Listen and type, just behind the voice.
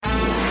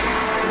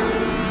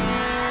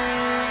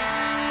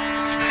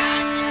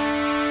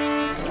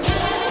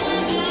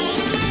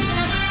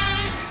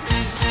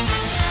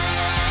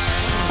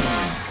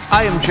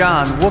I am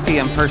John,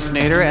 Wookiee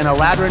impersonator and a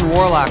Ladrin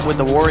warlock with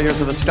the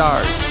Warriors of the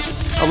Stars.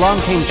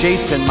 Along came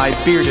Jason, my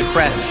bearded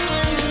friend.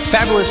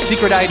 Fabulous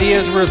secret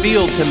ideas were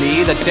revealed to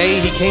me the day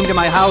he came to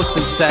my house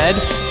and said,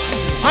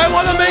 I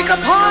want to make a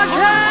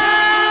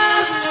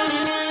podcast!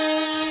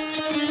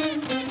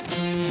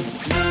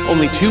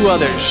 Only two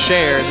others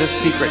share this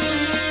secret,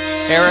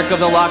 Eric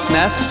of the Loch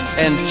Ness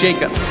and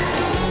Jacob.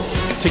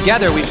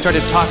 Together we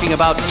started talking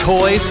about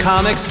toys,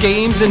 comics,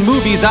 games, and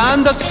movies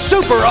on the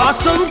Super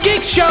Awesome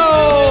Geek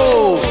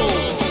Show!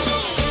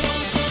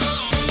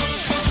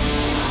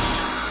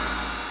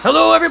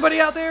 Hello everybody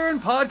out there in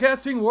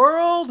podcasting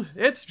world!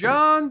 It's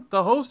John,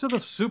 the host of the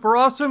Super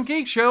Awesome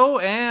Geek Show,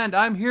 and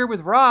I'm here with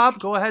Rob.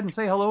 Go ahead and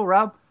say hello,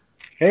 Rob.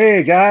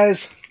 Hey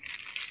guys!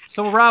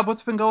 So Rob,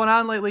 what's been going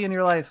on lately in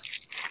your life?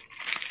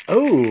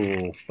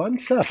 Oh, fun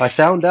stuff. I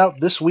found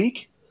out this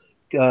week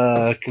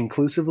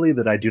conclusively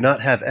that I do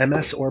not have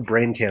MS or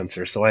brain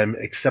cancer, so I'm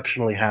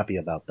exceptionally happy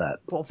about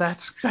that. Well,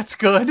 that's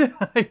good.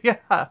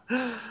 Yeah.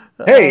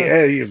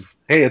 Hey,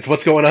 it's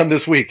what's going on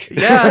this week.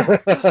 Yeah.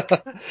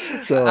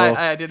 So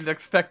I didn't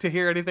expect to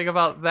hear anything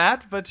about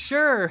that, but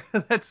sure.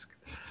 That's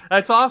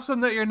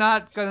awesome that you're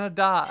not gonna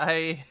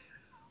die.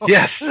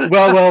 Yes.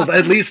 Well,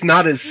 at least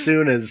not as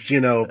soon as,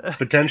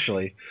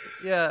 potentially.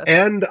 Yeah.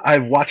 And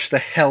I've watched the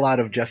hell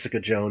out of Jessica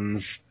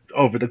Jones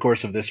over the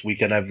course of this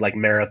weekend. I've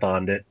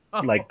marathoned it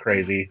like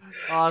crazy.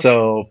 Awesome.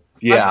 So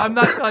yeah. I'm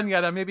not done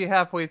yet. I'm maybe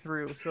halfway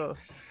through. So.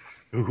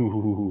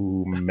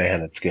 Ooh,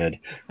 man, it's good.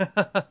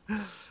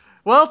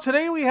 Well,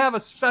 today we have a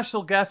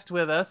special guest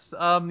with us.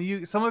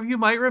 Some of you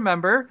might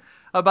remember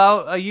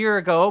about a year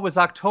ago, it was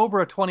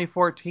October of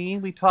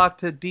 2014, we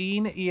talked to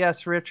Dean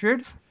E.S.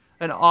 Richard,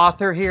 an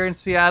author here in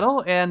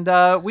Seattle,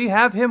 and we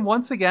have him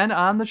once again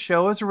on the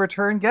show as a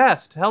return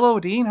guest. Hello,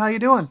 Dean. How you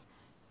doing?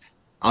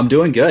 I'm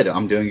doing good.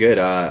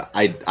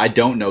 I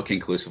don't know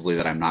conclusively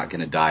that I'm not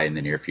going to die in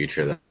the near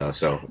future, though.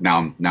 So now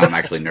I'm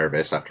actually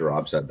nervous after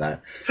Rob said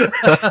that.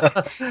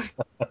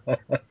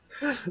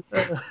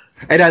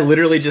 And I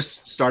literally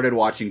just started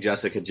watching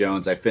Jessica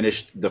Jones. I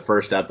finished the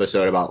first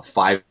episode about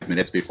 5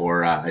 minutes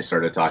before I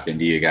started talking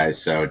to you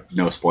guys. So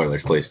no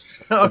spoilers, please.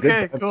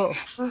 Okay, cool.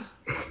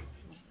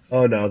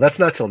 Oh no, that's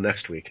not till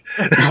next week.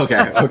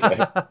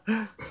 Okay.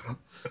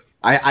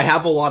 I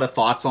have a lot of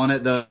thoughts on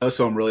it, though,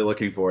 so I'm really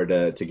looking forward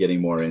to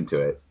getting more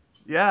into it.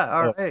 Yeah,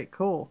 all right,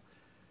 cool.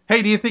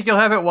 Hey, do you think you'll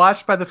have it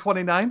watched by the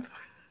 29th?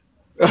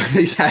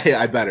 Yeah,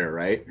 I better,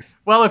 right?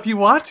 Well, if you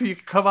want to, you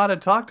can come on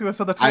and talk to us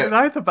on the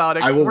 29th about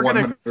it. I will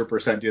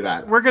 100% do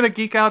that. We're going to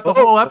geek out the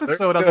whole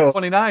episode on the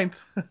 29th.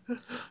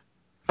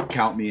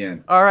 Count me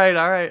in. All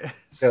right.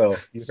 So,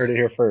 you heard it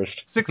here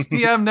first. 6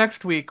 p.m.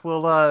 next week,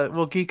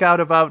 we'll geek out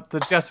about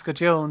the Jessica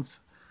Jones.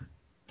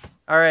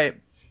 All right.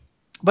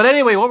 But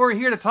anyway, what we're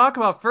here to talk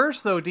about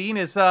first, though, Dean,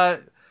 is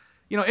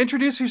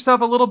introduce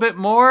yourself a little bit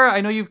more. I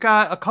know you've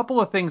got a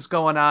couple of things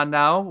going on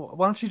now.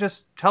 Why don't you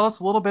just tell us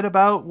a little bit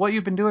about what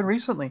you've been doing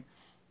recently?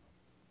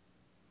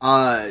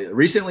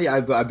 Recently,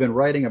 I've been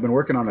writing. I've been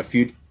working on a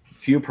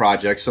few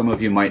projects. Some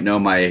of you might know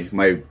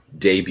my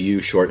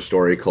debut short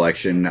story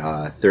collection,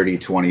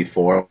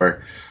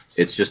 3024.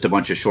 It's just a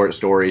bunch of short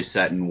stories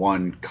set in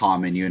one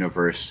common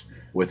universe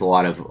with a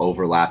lot of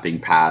overlapping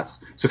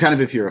paths. So kind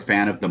of if you're a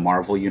fan of the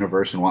Marvel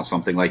universe and want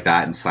something like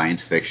that in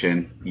science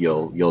fiction,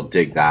 you'll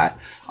dig that.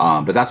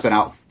 But that's been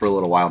out for a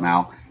little while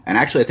now. And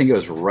actually, I think it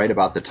was right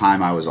about the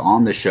time I was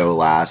on the show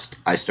last,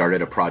 I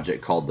started a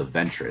project called The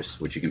Ventress,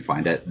 which you can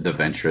find at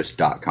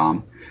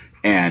theventress.com.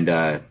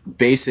 And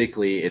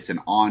basically, it's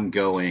an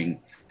ongoing,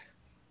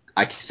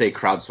 I could say,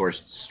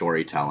 crowdsourced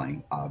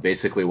storytelling.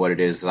 Basically, what it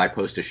is I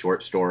post a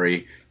short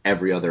story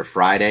every other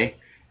Friday.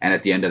 And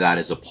at the end of that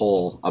is a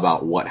poll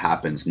about what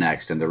happens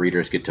next. And the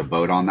readers get to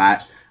vote on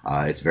that.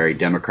 It's very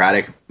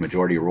democratic,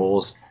 majority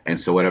rules. And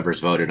so whatever's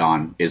voted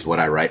on is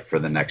what I write for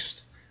the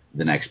next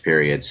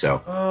period.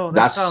 So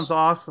that sounds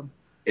awesome.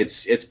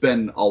 It's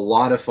been a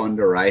lot of fun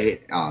to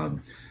write.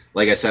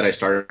 Like I said, I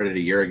started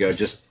a year ago,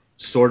 just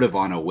sort of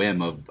on a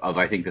whim of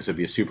I think this would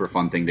be a super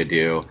fun thing to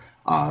do.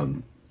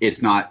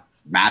 It's not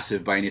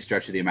massive by any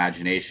stretch of the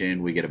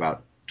imagination. We get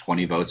about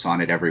 20 votes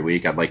on it every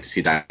week. I'd like to see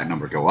that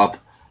number go up,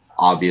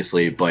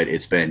 obviously, but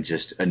it's been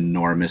just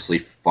enormously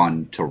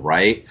fun to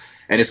write.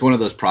 And it's one of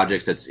those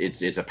projects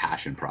it's a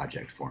passion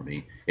project for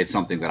me. It's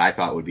something that I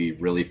thought would be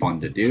really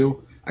fun to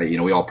do.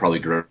 We all probably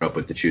grew up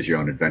with the Choose Your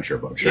Own Adventure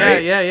books,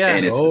 right? Yeah.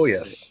 And it's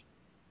yes.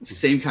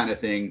 Same kind of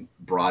thing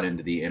brought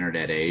into the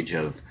internet age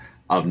of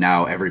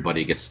now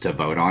everybody gets to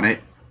vote on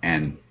it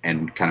and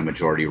kind of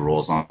majority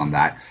rules on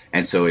that.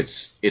 And so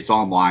it's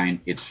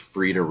online, it's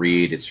free to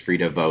read, it's free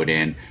to vote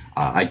in.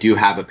 I do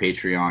have a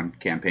Patreon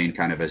campaign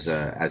kind of as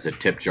a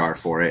tip jar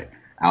for it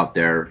out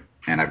there,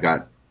 and I've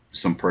got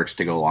some perks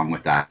to go along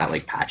with that,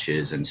 like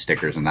patches and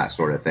stickers and that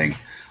sort of thing,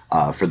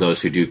 for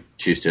those who do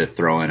choose to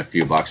throw in a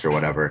few bucks or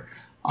whatever.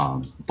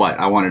 But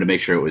I wanted to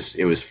make sure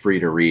it was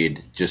free to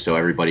read, just so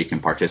everybody can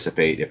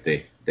participate if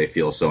they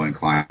feel so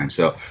inclined.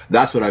 So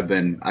that's what has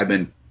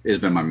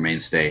been my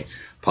mainstay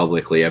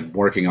publicly. I'm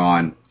working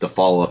on the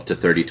follow-up to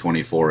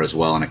 3024 as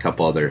well, and a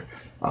couple other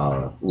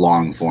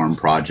long-form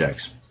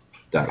projects.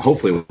 that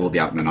hopefully will be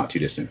out in the not too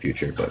distant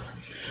future. But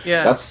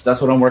Yeah. that's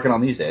what I'm working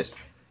on these days.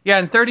 Yeah,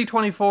 and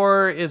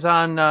 3024 is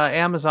on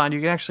Amazon.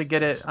 You can actually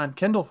get it on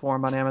Kindle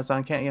form on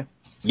Amazon, can't you?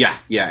 Yeah,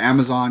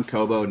 Amazon,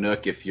 Kobo,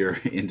 Nook, if you're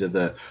into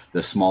the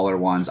smaller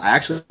ones. I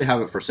actually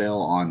have it for sale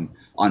on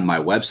my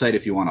website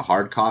if you want a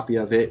hard copy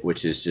of it,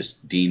 which is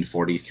just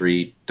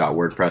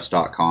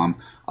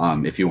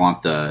dean43.wordpress.com. If you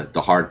want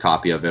the hard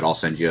copy of it, I'll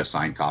send you a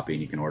signed copy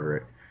and you can order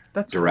it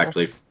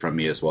directly from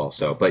me as well.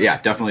 So, but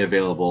yeah, definitely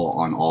available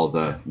on all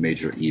the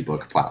major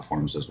ebook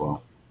platforms as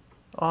well.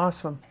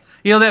 Awesome.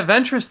 You know, that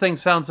Ventures thing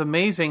sounds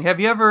amazing. Have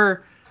you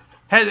ever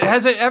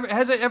has it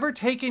ever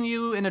taken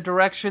you in a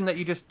direction that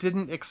you just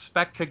didn't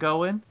expect to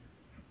go in?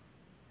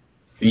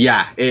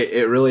 Yeah,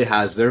 it really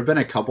has. There have been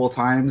a couple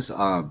times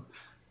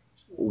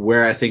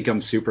where I think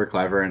I'm super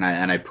clever and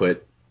I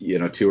put,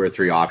 2 or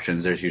 3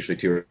 options. There's usually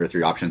 2 or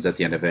 3 options at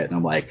the end of it, and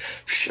I'm like,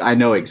 I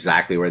know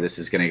exactly where this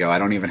is going to go. I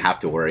don't even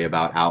have to worry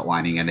about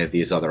outlining any of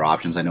these other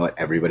options. I know what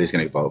everybody's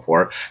going to vote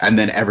for, and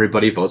then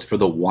everybody votes for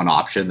the one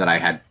option that I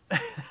had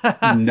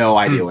no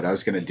idea what I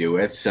was going to do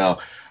with. So,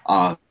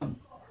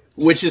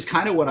 which is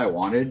kind of what I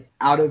wanted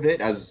out of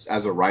it. As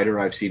a writer,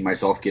 I've seen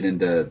myself get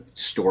into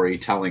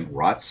storytelling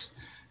ruts,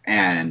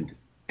 and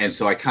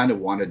so I kind of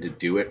wanted to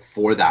do it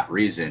for that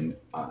reason,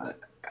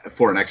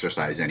 for an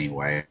exercise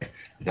anyway,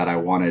 that I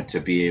wanted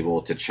to be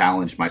able to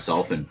challenge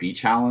myself and be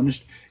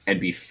challenged and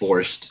be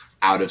forced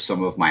out of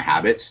some of my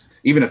habits,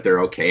 even if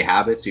they're okay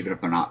habits, even if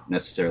they're not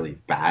necessarily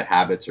bad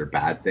habits or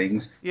bad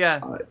things.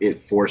 Yeah. It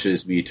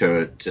forces me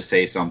to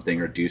say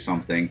something or do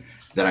something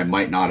that I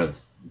might not have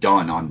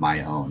done on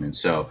my own. And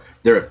so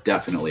there have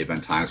definitely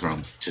been times where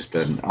I've just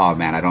been, oh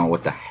man, I don't know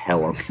what the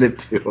hell I'm going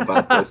to do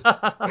about this.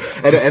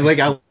 and like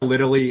I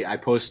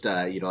post,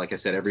 like I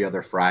said, every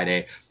other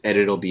Friday, and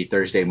it'll be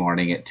Thursday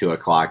morning at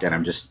 2:00, and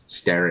I'm just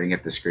staring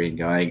at the screen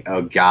going,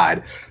 oh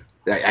God,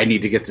 I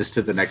need to get this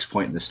to the next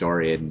point in the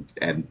story.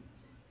 And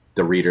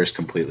the readers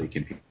completely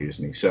confuse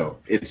me. So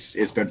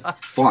it's been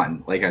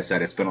fun. Like I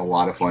said, it's been a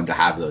lot of fun to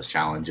have those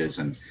challenges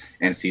and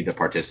see the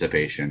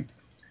participation.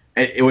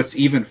 What's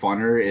even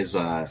funner is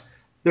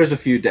there's a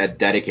few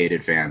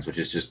dedicated fans, which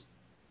is just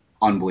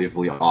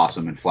unbelievably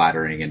awesome and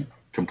flattering and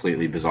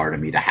completely bizarre to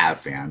me to have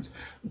fans,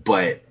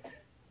 but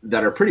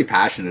that are pretty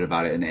passionate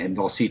about it. And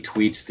I'll see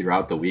tweets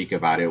throughout the week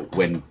about it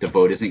when the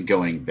vote isn't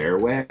going their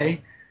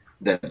way,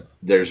 that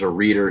there's a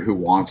reader who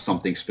wants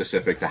something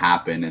specific to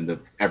happen and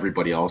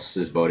everybody else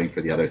is voting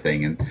for the other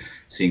thing. And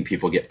seeing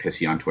people get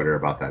pissy on Twitter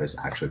about that is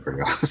actually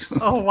pretty awesome.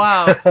 Oh,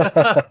 wow.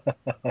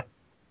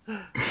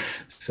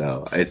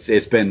 So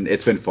it's been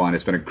fun.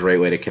 It's been a great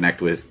way to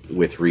connect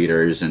with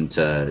readers and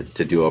to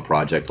do a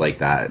project like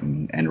that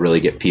and really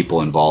get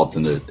people involved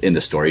in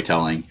the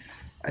storytelling.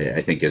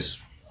 I think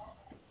is,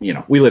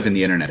 we live in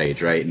the internet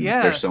age, right? And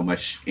there's so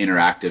much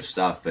interactive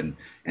stuff, and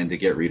to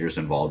get readers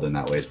involved in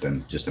that way has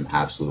been just an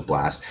absolute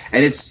blast.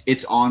 And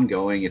it's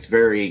ongoing. It's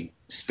very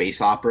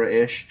space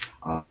opera-ish.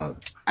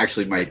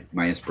 Actually,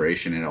 my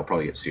inspiration, and I'll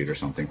probably get sued or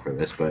something for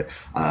this, but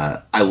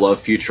I love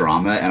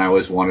Futurama, and I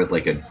always wanted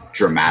like a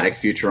dramatic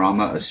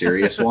Futurama, a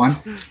serious one.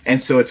 And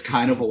so it's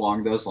kind of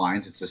along those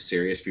lines. It's a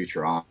serious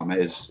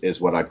Futurama is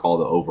what I'd call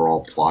the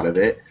overall plot of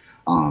it.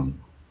 And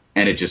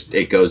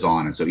it goes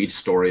on. And so each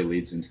story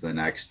leads into the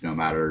next, no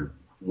matter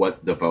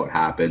what the vote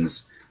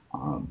happens.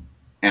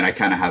 And I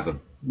kind of have a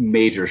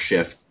major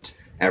shift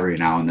every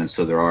now and then.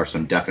 So there are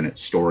some definite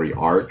story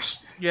arcs.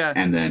 Yeah.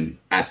 And then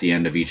at the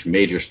end of each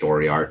major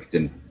story arc,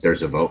 then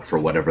there's a vote for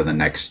whatever the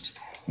next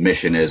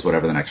mission is,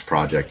 whatever the next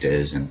project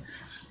is. And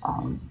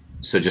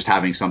so just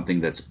having something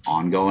that's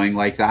ongoing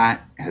like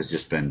that has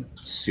just been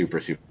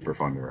super, super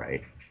fun to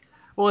write.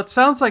 Well, it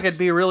sounds like it'd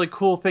be a really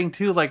cool thing,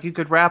 too. Like you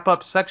could wrap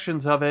up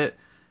sections of it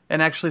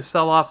and actually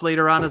sell off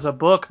later on as a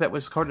book that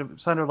was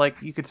sounded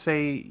like you could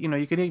say,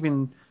 you could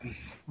even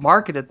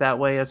market it that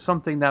way as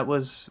something that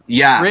was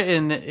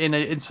written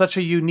in such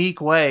a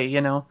unique way,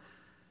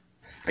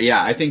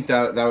 Yeah, I think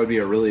that would be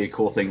a really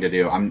cool thing to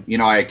do.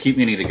 I keep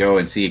meaning to go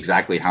and see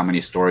exactly how many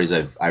stories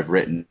I've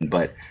written,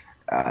 but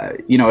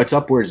it's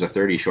upwards of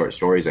 30 short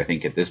stories, I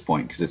think, at this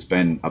point, because it's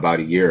been about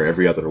a year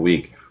every other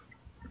week.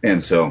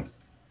 And so,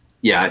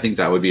 I think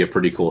that would be a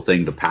pretty cool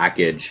thing to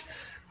package.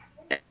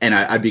 And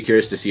I'd be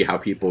curious to see how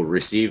people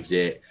received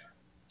it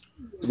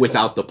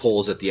without the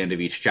polls at the end of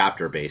each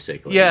chapter,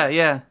 basically.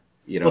 Yeah.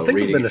 Well, think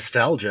of the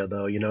nostalgia,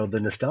 though. The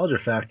nostalgia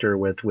factor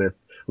with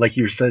like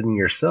you said in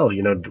yourself.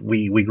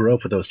 We grew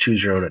up with those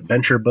choose your own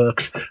adventure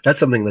books. That's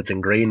something that's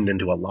ingrained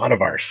into a lot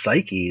of our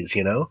psyches.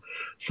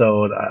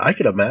 So I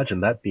could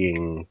imagine that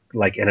being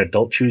like an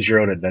adult choose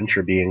your own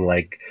adventure being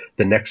like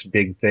the next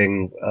big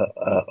thing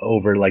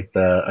over like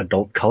the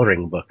adult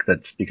coloring book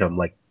that's become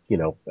like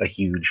a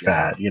huge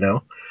fad.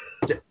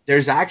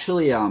 There's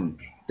actually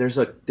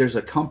there's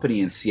a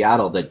company in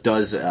Seattle that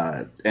does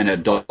an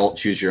adult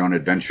choose your own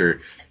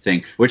adventure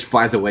thing, which,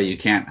 by the way, you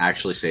can't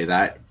actually say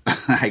that.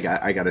 I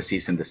got a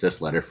cease and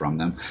desist letter from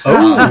them.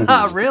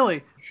 Oh,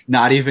 really?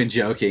 Not even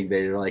joking.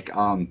 They were like,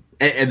 and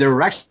they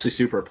were actually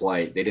super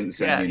polite. They didn't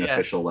send me an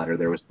official letter.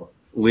 There was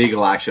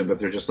legal action, but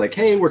they're just like,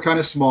 hey, we're kind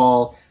of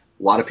small.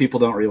 a lot of people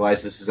don't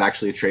realize this is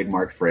actually a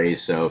trademark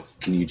phrase, so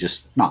can you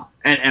just not?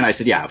 And I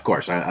said, yeah, of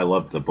course. I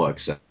love the book,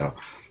 so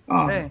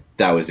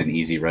that was an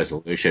easy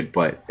resolution.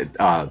 But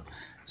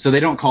so they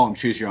don't call them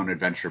Choose Your Own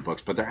Adventure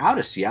books, but they're out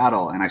of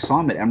Seattle, and I saw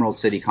them at Emerald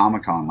City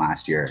Comic Con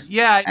last year.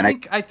 Yeah,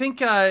 I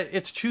think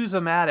it's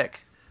Choose-O-Matic.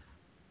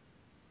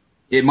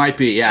 It might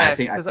be, yeah. I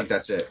think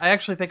that's it. I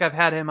actually think I've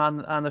had him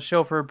on the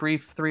show for a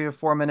brief 3 or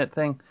 4 minute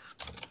thing.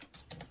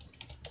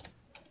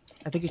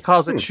 I think he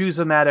calls it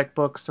Choose-O-Matic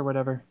books or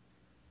whatever.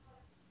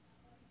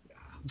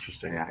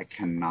 Interesting. Yeah, I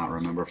cannot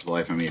remember for the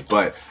life of me,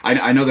 but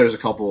I know there's a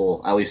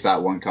couple, at least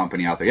that one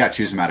company out there. Yeah,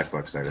 Choose-O-Matic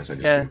books. There it is. I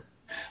just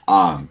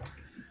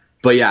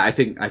but yeah, I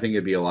think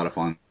it'd be a lot of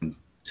fun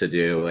to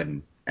do,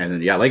 and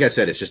then, yeah, like I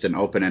said, it's just an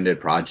open-ended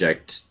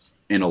project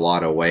in a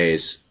lot of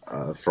ways,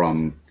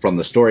 from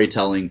the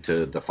storytelling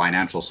to the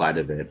financial side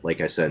of it.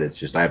 Like I said, it's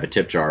just I have a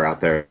tip jar out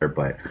there,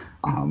 but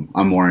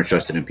I'm more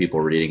interested in people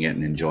reading it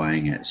and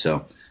enjoying it.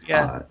 So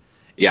yeah.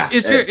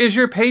 Is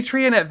your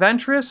Patreon at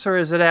Ventress, or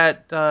is it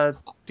at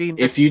Dean?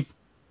 If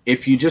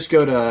you just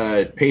go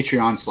to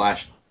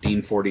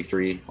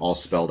Patreon/Dean43, all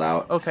spelled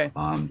out. Okay.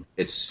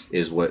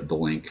 Is what the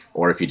link,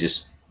 or if you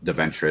just the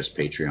Ventress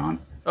Patreon.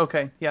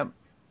 Okay. Yep.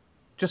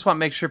 Just want to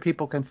make sure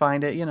people can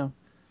find it,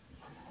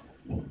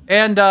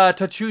 And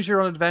to Choose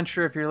Your Own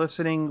Adventure, if you're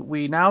listening,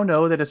 we now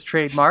know that it's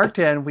trademarked,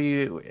 and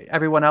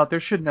everyone out there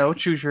should know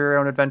Choose Your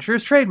Own Adventure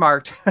is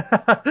trademarked.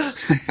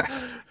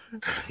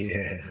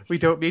 Yes. We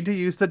don't need to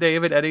use the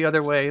name in any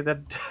other way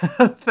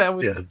that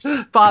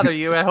would bother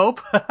you, I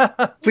hope.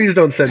 Please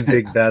don't send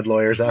big bad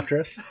lawyers after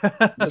us.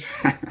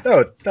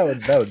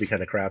 That would be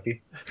kind of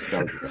crappy.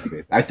 That would be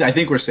crappy. I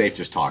think we're safe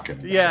just talking.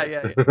 Yeah.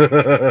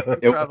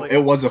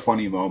 It was a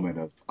funny moment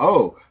of,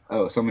 oh,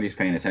 somebody's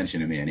paying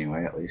attention to me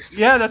anyway, at least.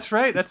 Yeah, that's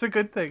right. That's a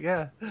good thing,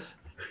 yeah.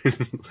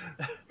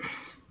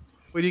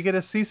 When you get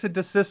a cease and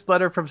desist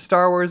letter from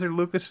Star Wars or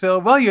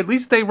Lucasfilm, well, at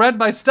least they read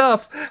my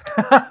stuff.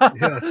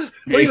 Yeah.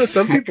 Well,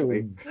 some people,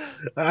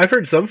 I've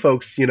heard some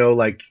folks,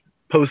 like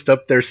post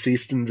up their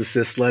cease and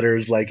desist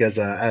letters like as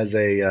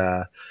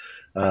a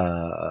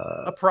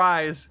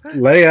prize.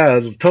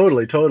 Yeah,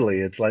 totally.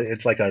 It's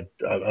like a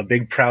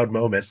big proud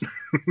moment.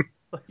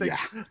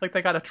 Like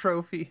they got a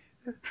trophy.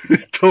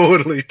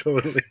 Totally.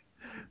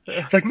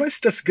 It's like, my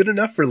stuff's good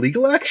enough for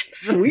legal action.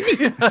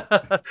 Sweet.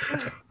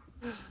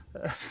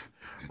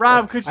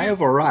 Rob, I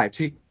have arrived.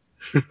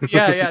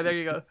 Yeah, there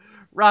you go.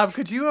 Rob,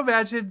 could you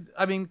imagine,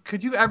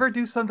 could you ever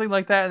do something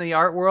like that in the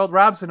art world?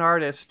 Rob's an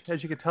artist,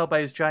 as you can tell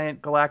by his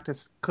giant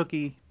Galactus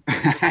cookie.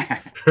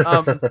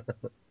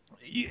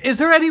 Is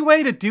there any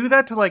way to do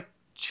that, to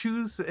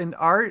choose an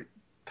art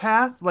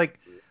path?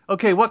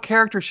 Okay, what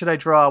character should I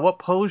draw? What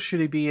pose should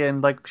he be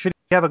in? Should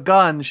he have a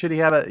gun? Should he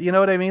have you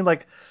know what I mean?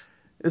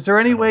 Is there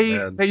any way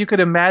that you could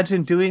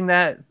imagine doing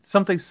that,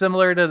 something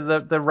similar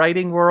to the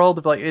writing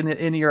world,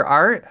 in your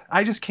art?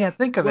 I just can't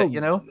think of it,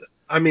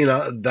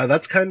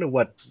 that's kind of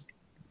what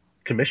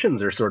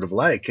commissions are sort of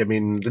like.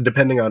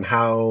 Depending on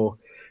how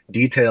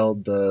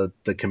detailed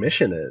the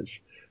commission is,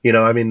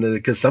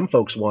 because some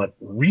folks want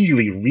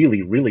really,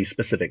 really, really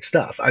specific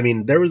stuff.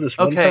 There was this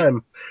one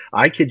time,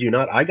 I kid you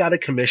not, I got a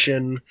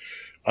commission.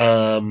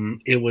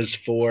 It was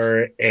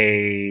for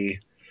a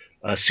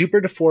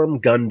super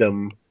deformed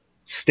Gundam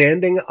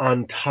standing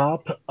on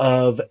top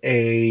of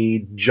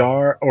a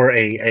jar or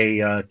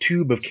a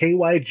tube of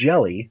KY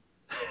jelly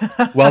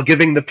while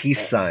giving the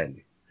peace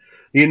sign.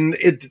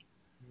 That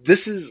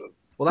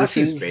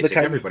seems basic.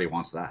 Everybody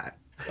wants that.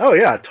 Oh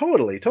yeah,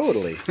 totally.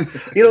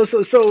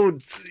 So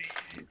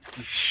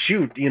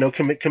shoot,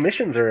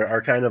 commissions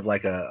are kind of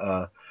like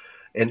an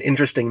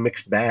interesting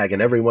mixed bag,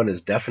 and everyone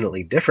is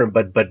definitely different.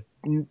 But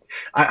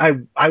I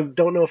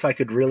don't know if I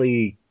could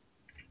really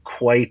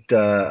quite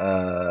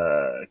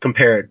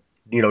compare it,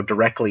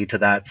 directly to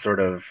that sort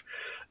of,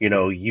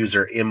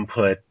 user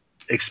input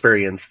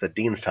experience that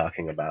Dean's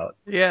talking about.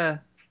 Yeah.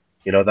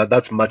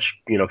 That's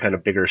much, kind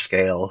of bigger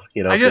scale.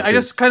 I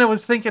just kind of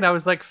was thinking, I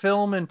was like,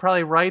 film and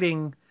probably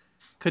writing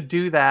could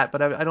do that,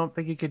 but I don't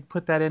think you could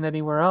put that in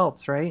anywhere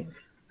else, right?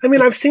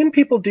 I've seen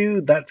people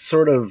do that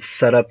sort of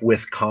setup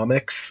with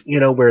comics,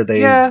 where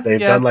they've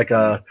done like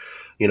a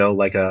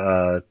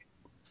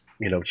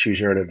choose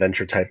your own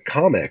adventure type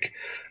comic.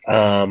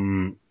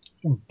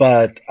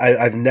 But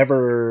I've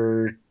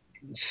never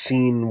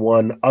seen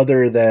one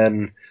other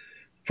than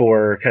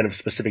for kind of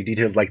specific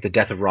details, like the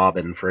death of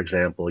Robin, for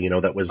example,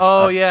 that was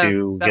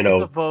to, that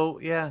was a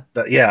vote. Yeah.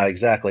 Yeah,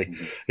 exactly.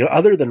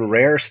 Other than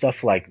rare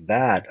stuff like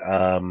that,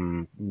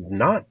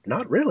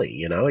 not really,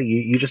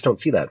 you just don't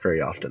see that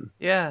very often.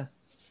 Yeah.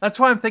 That's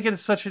why I'm thinking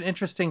it's such an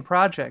interesting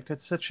project.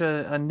 It's such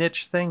a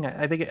niche thing.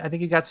 I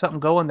think you got something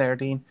going there,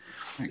 Dean.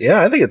 Thanks.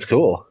 Yeah, I think it's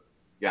cool.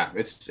 Yeah,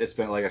 it's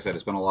been, like I said,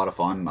 it's been a lot of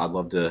fun. I'd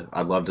love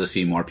to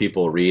see more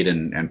people read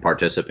and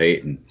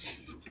participate. And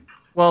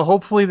well,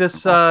 hopefully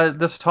this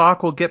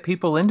talk will get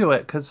people into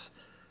it, because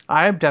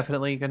I'm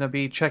definitely going to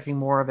be checking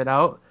more of it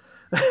out.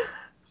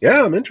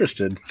 Yeah, I'm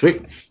interested.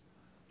 Sweet.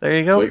 There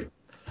you go. Sweet.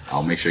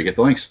 I'll make sure you get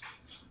the links.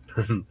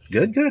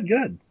 Good.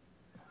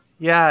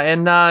 Yeah,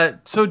 and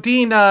so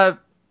Dean,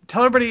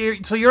 tell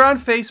everybody. So you're on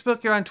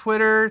Facebook, you're on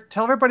Twitter.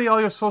 Tell everybody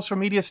all your social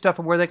media stuff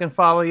and where they can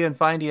follow you and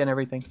find you and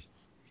everything.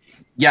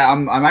 Yeah,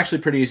 I'm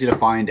actually pretty easy to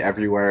find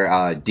everywhere.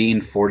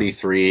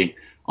 Dean43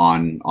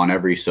 on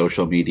every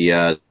social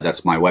media.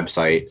 That's my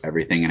website,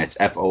 everything, and it's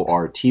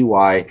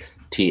FORTYTHREE.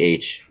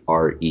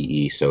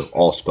 So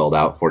all spelled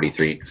out,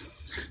 43,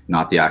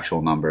 not the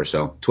actual number.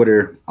 So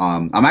Twitter.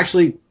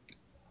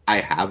 I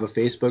have a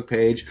Facebook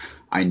page.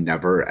 I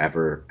never,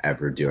 ever,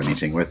 ever do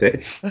anything with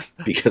it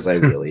because I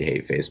really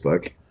hate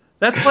Facebook.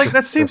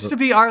 That seems to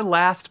be our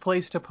last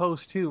place to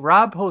post too.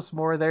 Rob posts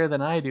more there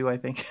than I do, I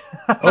think.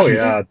 Oh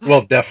yeah,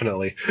 well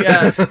definitely.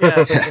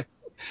 Yeah.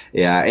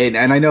 Yeah,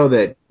 and I know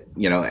that,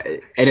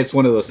 and it's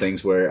one of those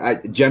things where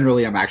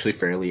I'm actually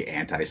fairly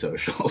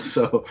antisocial.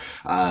 So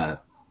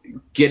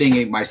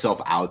getting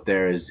myself out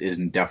there is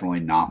definitely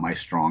not my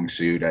strong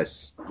suit,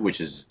 which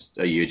is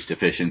a huge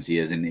deficiency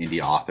as an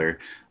indie author.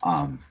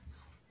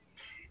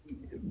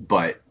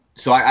 But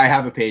so I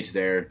have a page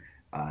there.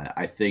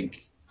 I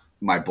think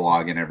my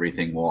blog and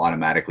everything will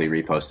automatically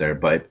repost there,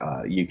 but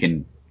you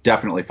can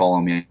definitely follow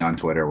me on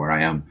Twitter, where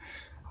I am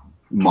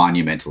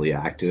monumentally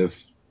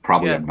active,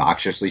 probably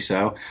obnoxiously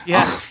so.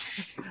 Yeah,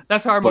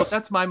 that's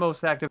my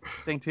most active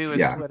thing too,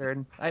 is Twitter,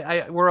 and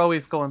we're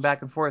always going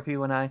back and forth,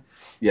 you and I.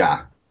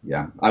 Yeah.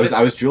 I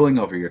was drooling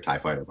over your TIE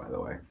Fighter, by the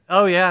way.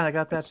 Oh yeah, I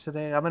got that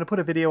today. I'm gonna put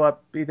a video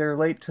up either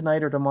late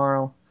tonight or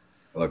tomorrow.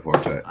 I look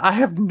forward to it. I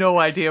have no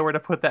idea where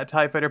to put that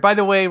TIE Fighter. By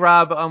the way,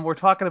 Rob, we're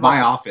talking about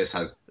my office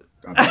has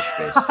a good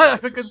space.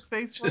 a good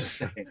space. Just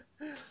saying.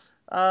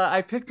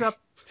 I picked up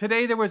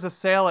today. There was a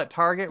sale at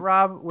Target,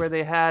 Rob, where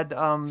they had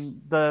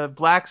the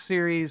Black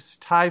Series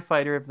TIE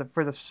Fighter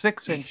for the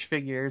 6-inch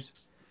figures.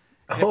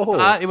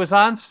 It was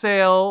on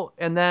sale,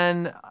 and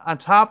then on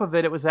top of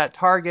it, it was at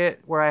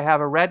Target, where I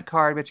have a red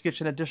card, which gets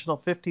you an additional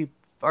 50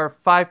 or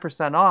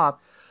 5% off.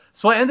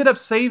 So I ended up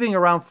saving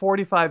around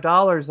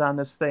 $45 on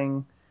this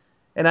thing,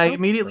 and I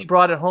immediately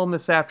brought it home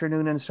this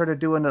afternoon and started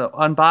doing an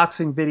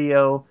unboxing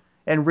video,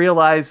 and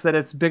realized that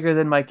it's bigger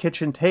than my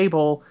kitchen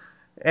table,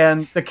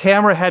 and the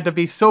camera had to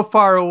be so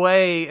far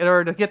away in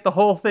order to get the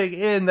whole thing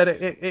in that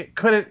it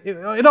couldn't.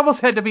 It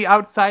almost had to be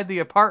outside the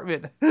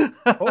apartment.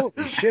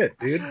 Holy shit,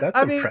 dude! That's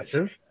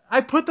impressive.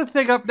 I put the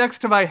thing up next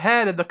to my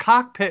head, and the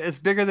cockpit is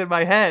bigger than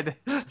my head.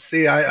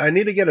 See, I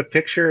need to get a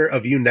picture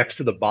of you next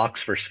to the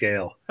box for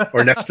scale,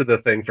 or next to the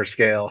thing for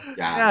scale.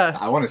 Yeah.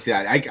 I want to see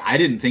that. I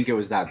didn't think it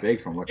was that big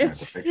from looking at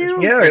the pictures.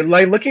 Huge. Yeah,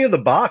 like looking at the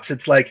box,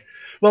 it's like,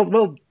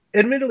 well.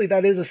 Admittedly,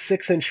 that is a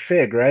 6-inch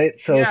fig, right?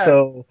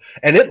 So,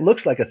 and it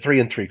looks like a 3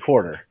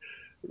 3/4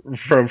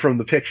 from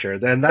the picture.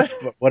 Then that's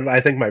what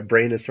I think my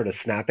brain is sort of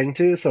snapping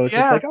to. So it's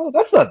just like, oh,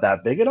 that's not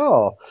that big at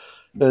all.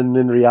 And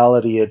in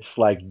reality, it's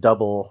like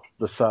double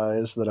the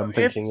size that I'm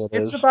thinking it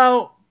is.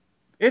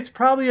 It's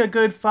probably a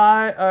good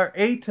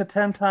 8 to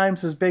 10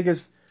 times as big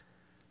as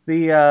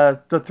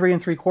the 3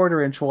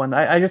 3/4-inch one.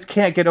 I just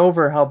can't get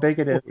over how big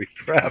it is. Holy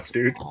crap,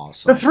 dude!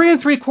 Awesome. The 3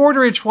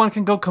 3/4-inch one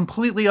can go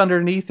completely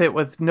underneath it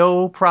with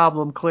no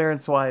problem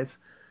clearance wise.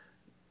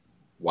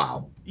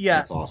 Wow. Yeah,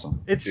 that's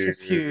awesome. It's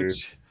just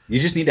huge. You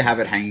just need to have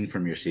it hanging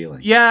from your ceiling.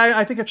 Yeah,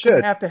 I think it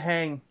shouldn't have to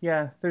hang.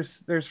 Yeah,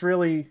 there's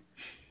really.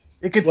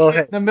 It could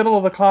sit in the middle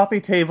of a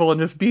coffee table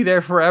and just be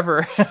there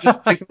forever.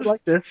 Just think of it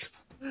like this: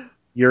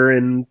 you're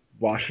in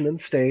Washington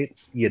State,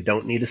 you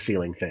don't need a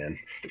ceiling fan.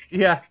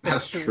 Yeah,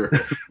 that's true.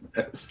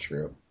 That's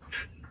true.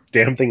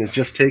 Damn thing is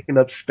just taking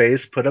up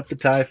space. Put up the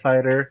TIE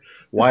Fighter,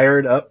 wire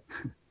it up.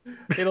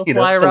 It'll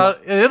fly around.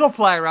 It'll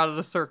fly around in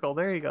a circle.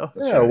 There you go.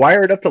 Yeah,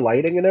 wire it up to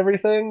lighting and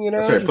everything.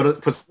 That's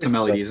right. Put some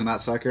LEDs in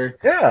that sucker.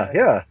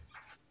 Yeah.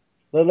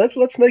 Well,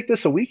 let's make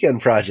this a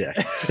weekend project.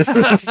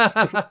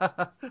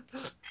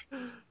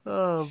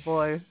 Oh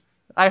boy.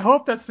 I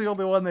hope that's the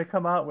only one they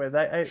come out with.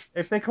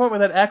 If they come out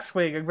with an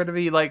X-Wing, I'm going to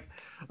be like,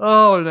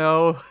 oh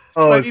no.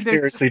 Oh,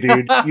 seriously,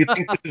 dude. You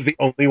think this is the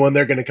only one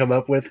they're going to come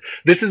up with?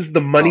 This is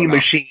the money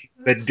machine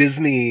that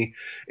Disney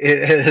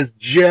has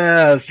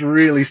just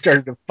really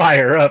started to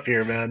fire up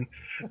here, man.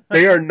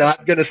 They are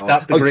not going to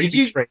stop the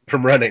gravy train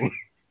from running.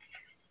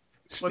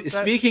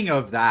 Speaking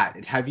of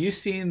that, have you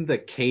seen the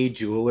K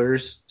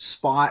Jewelers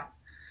spot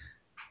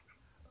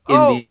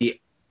with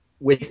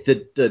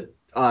the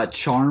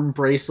charm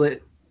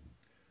bracelet?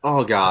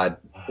 Oh God!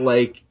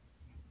 Like,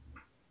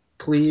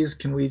 please,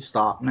 can we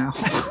stop now?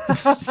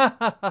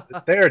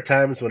 There are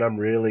times when I'm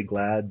really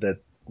glad that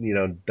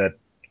that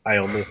I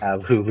only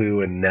have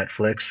Hulu and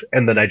Netflix,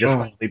 and then I just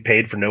finally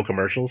paid for no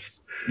commercials.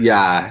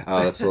 Yeah,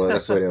 that's the way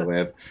to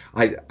live.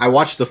 I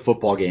watched the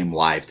football game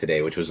live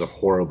today, which was a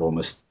horrible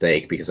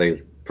mistake because I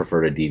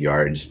prefer to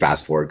DVR and just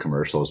fast forward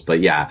commercials.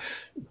 But yeah,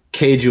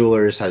 K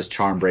Jewelers has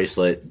charm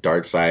bracelet,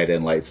 dark side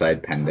and light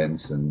side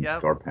pendants and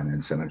door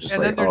pendants, and I'm just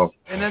and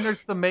then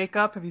there's the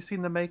makeup. Have you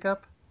seen the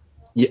makeup?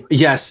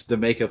 Yes, the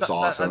makeup's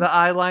awesome. The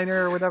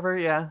eyeliner or whatever.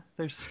 Yeah,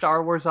 there's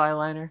Star Wars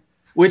eyeliner.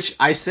 Which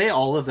I say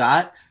all of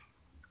that,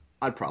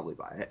 I'd probably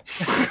buy it.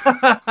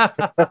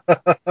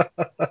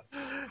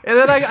 And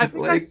then I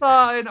think I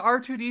saw an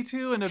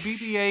R2-D2 and a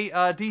BB-8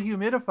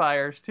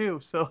 dehumidifiers too.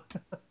 So.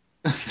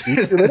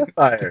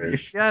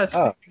 Dehumidifiers. Yes,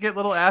 Oh, you can get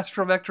little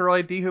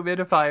astromectoroid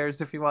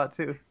dehumidifiers if you want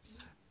to.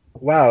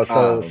 wow. So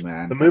Oh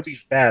man, the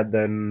movie's bad,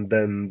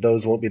 then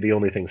those won't be the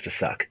only things to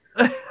suck.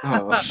 Oh,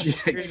 yeah,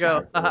 There you go.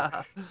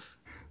 exactly.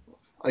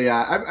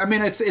 Yeah, I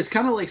mean, it's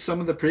kind of like some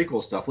of the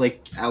prequel stuff.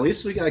 Like, at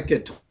least we got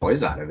good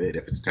toys out of it.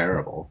 If it's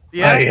terrible,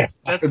 Yeah, Yeah.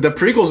 that's the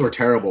prequels were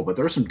terrible, but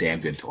there were some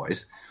damn good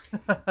toys.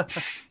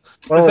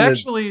 There's and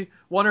actually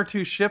one or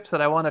two ships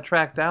that I want to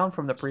track down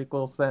from the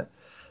prequels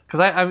because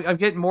I'm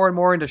getting more and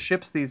more into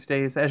ships these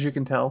days, as you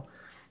can tell.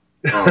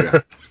 Oh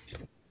yeah,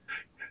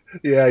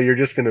 yeah, you're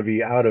just going to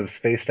be out of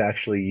space to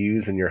actually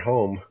use in your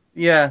home.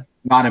 Yeah.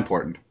 not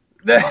important.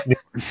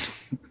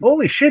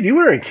 Holy shit, you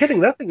weren't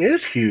kidding. That thing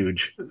is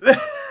huge. You're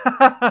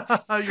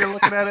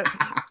looking at it,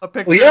 a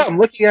picture. Well, yeah, I'm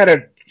looking at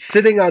it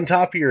sitting on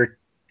top of your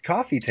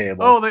coffee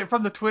table. Oh,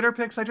 from the Twitter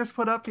pics I just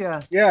put up,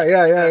 yeah.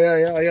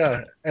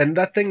 Yeah. And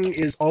that thing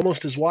is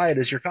almost as wide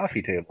as your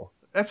coffee table.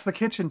 That's the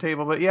kitchen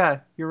table, but yeah,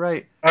 you're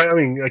right. I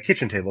mean, a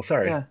kitchen table,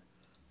 sorry. Yeah.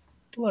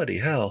 Bloody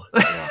hell.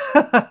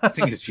 I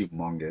think it's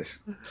humongous.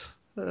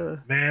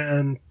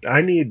 Man,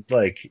 I need,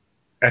 like,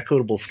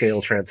 equitable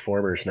scale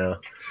transformers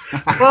now.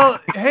 Well,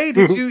 hey,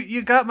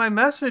 you got my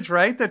message,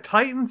 right? The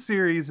Titan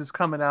series is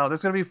coming out.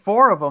 There's going to be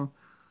 4 of them.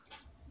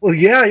 Well,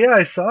 yeah,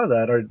 I saw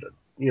that. Or,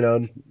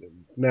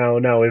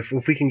 now,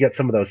 if we can get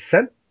some of those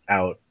sent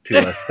out to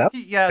us, that's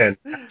Yes.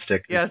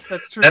 fantastic. Yes,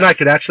 that's true. Then I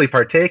could actually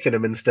partake in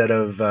them instead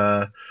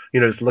of,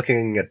 just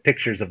looking at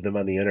pictures of them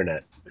on the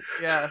internet.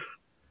 Yeah.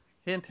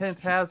 Hint, hint,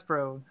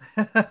 Hasbro.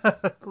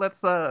 Let's,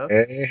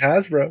 Hey,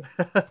 Hasbro.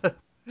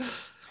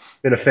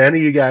 Been a fan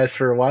of you guys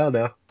for a while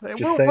now.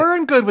 we're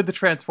in good with the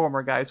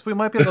Transformer guys. We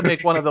might be able to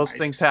make one of those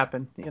things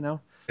happen,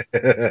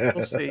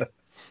 We'll see.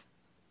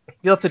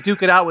 You'll have to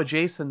duke it out with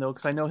Jason, though,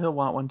 because I know he'll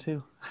want one,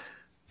 too.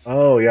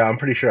 Oh, yeah, I'm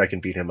pretty sure I can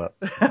beat him up.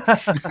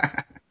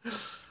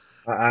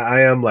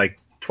 I am, like,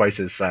 twice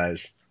his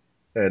size,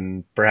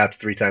 and perhaps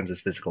 3 times his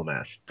physical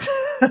mass.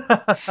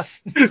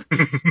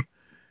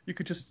 You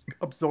could just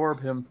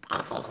absorb him.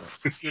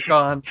 You're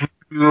gone.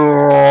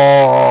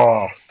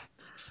 Oh,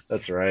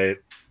 that's right.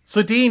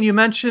 So, Dean, you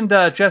mentioned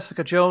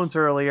Jessica Jones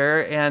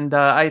earlier, and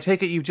I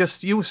take it you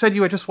said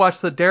you had just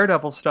watched the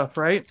Daredevil stuff,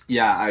 right?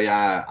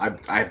 Yeah,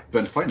 I've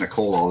been fighting a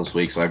cold all this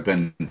week, so I've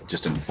been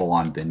just in full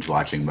on binge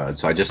watching mode.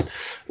 So I just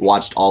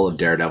watched all of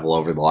Daredevil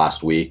over the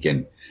last week,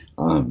 and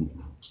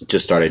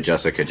just started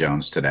Jessica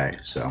Jones today.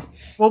 So,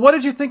 well, what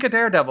did you think of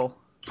Daredevil?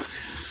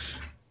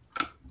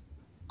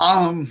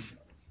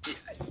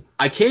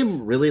 I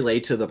came really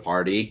late to the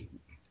party.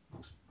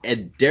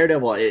 And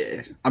Daredevil,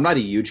 I'm not a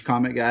huge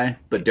comic guy,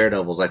 but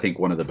Daredevil's, I think,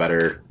 one of the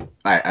better.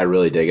 I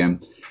really dig him.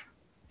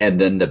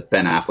 And then the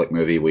Ben Affleck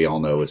movie we all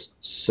know was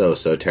so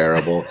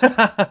terrible.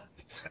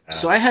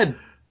 So I had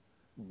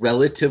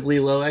relatively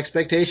low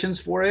expectations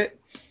for it.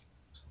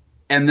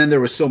 And then there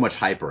was so much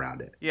hype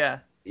around it. Yeah.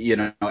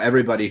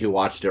 Everybody who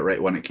watched it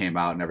right when it came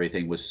out and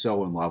everything was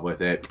so in love with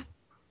it.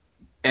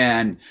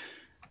 And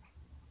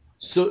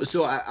so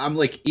I'm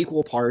like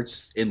equal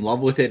parts in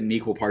love with it and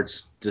equal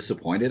parts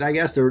disappointed, I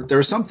guess. There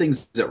were some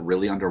things that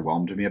really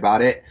underwhelmed me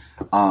about it.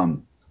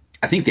 I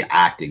think the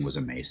acting was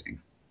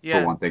amazing,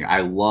 for one thing.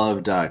 I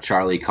loved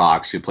Charlie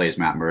Cox, who plays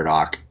Matt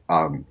Murdock,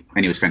 and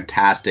he was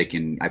fantastic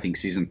in, I think,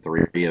 season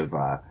 3 of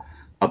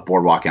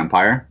Boardwalk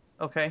Empire.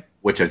 Okay.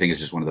 Which I think is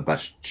just one of the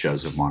best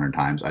shows of modern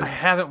times. I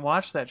haven't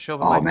watched that show,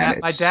 but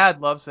my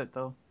dad loves it,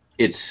 though.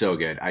 It's so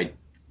good.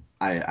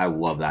 I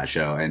love that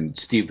show, and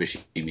Steve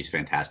Buscemi's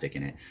fantastic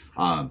in it.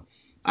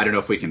 I don't know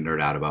if we can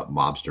nerd out about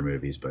mobster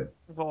movies, but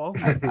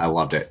I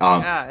loved it.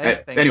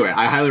 Anyway,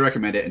 I highly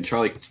recommend it, and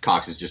Charlie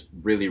Cox is just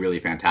really, really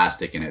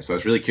fantastic in it. So I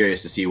was really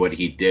curious to see what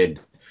he did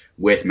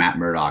with Matt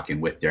Murdock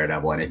and with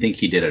Daredevil, and I think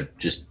he did a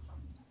just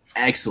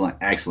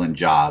excellent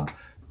job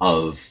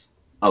of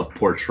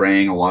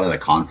portraying a lot of the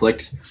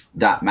conflict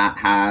that Matt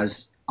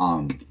has.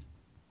 And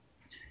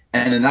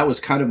then that was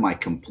kind of my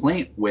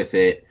complaint with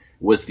it,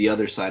 was the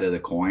other side of the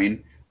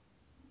coin.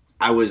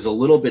 I was a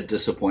little bit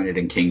disappointed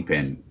in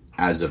Kingpin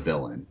as a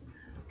villain.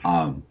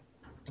 And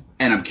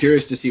I'm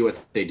curious to see what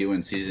they do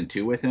in season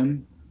 2 with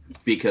him,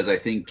 because I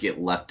think it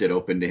left it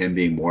open to him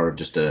being more of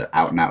just a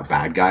out and out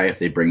bad guy if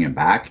they bring him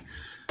back.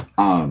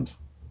 I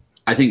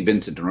think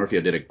Vincent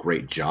D'Onofrio did a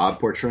great job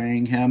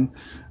portraying him.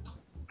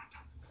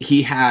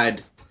 He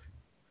had,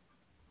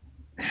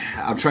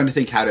 I'm trying to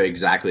think how to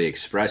exactly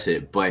express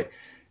it, but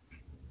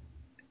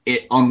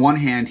on one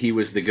hand, he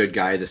was the good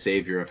guy, the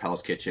savior of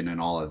Hell's Kitchen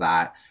and all of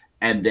that.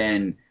 And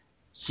then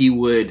he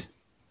would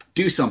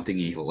do something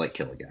evil, like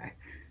kill a guy.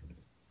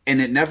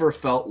 And it never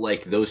felt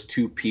like those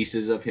two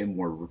pieces of him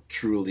were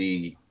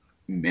truly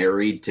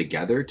married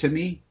together to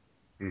me.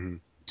 Mm-hmm.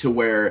 To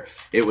where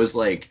it was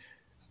like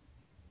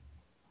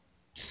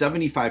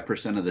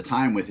 75% of the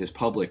time with his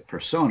public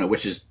persona,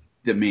 which is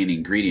the main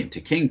ingredient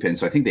to Kingpin.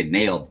 So I think they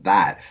nailed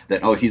that,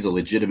 oh, he's a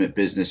legitimate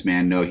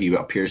businessman. No, he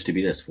appears to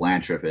be this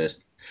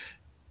philanthropist.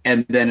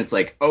 And then it's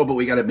like, oh, but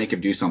we got to make him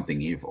do something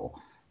evil.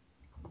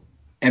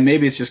 and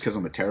maybe it's just because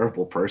I'm a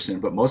terrible person,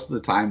 but most of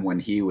the time when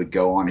he would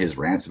go on his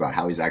rants about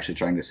how he's actually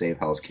trying to save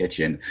Hell's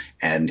Kitchen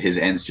and his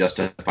ends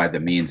justify the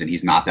means and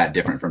he's not that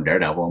different from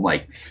Daredevil, I'm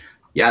like,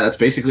 yeah, that's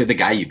basically the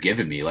guy you've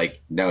given me.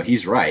 Like, no,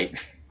 he's right.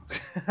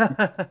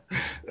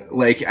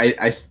 Like,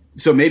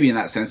 so maybe in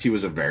that sense he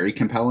was a very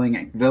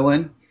compelling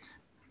villain,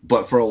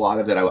 but for a lot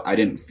of it, I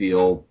didn't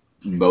feel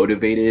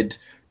motivated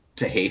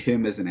to hate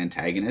him as an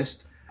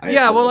antagonist.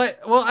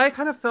 I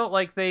kind of felt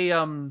like they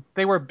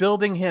were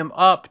building him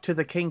up to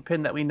the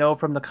Kingpin that we know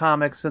from the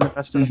comics and the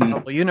rest of the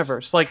Marvel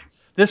universe. Like,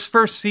 this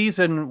first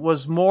season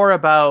was more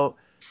about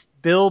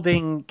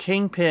building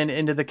Kingpin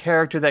into the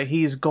character that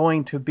he's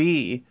going to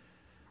be,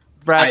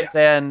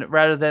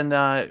 rather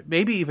than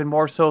maybe even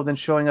more so than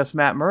showing us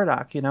Matt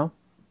Murdock. You know?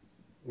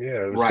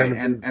 Yeah, it was right.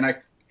 And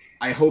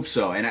I hope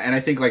so. And I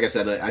think, like I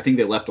said, I think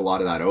they left a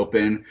lot of that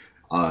open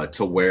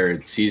to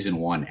where season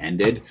 1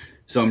 ended.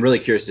 So I'm really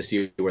curious to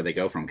see where they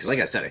go from. Because, like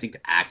I said, I think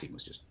the acting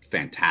was just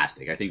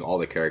fantastic. I think all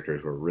the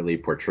characters were really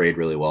portrayed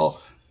really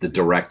well. The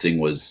directing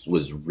was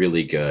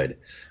really good.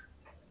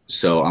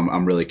 So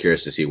I'm really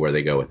curious to see where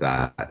they go with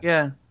that.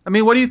 Yeah. I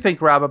mean, what do you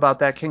think, Rob, about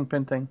that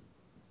Kingpin thing?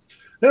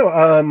 No,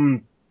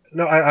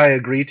 I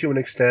agree to an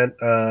extent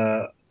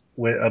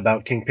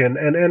about Kingpin,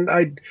 and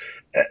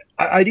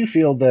I do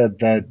feel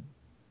that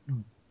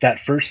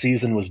first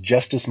season was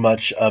just as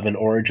much of an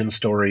origin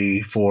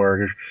story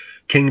for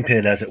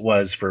Kingpin as it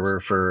was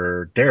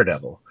for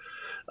Daredevil.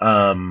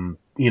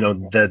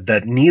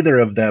 That neither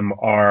of them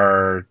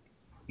are,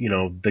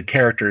 the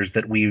characters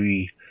that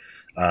we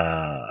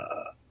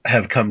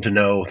have come to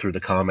know through the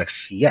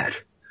comics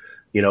yet.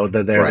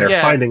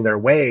 They're finding their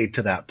way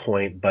to that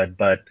point,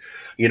 but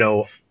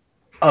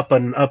up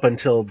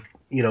until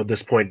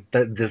this point,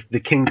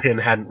 the Kingpin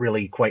hadn't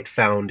really quite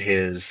found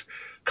his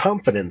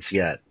confidence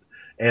yet,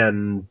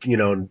 and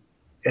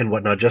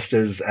whatnot. Just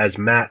as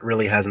Matt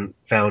really hasn't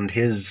found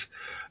his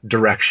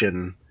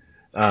direction,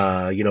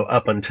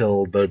 up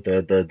until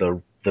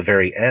the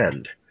very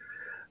end.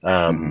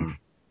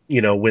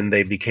 When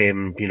they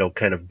became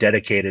kind of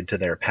dedicated to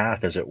their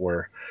path, as it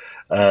were.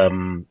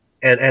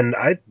 And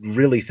I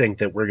really think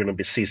that we're going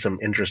to see some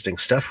interesting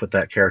stuff with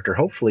that character.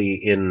 Hopefully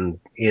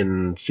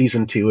in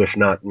season 2, if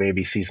not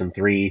maybe season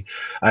 3.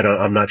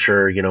 I'm not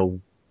sure.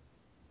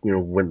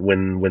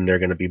 When they're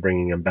going to be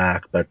bringing him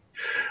back, but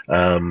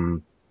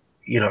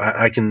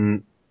I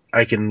can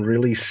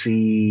really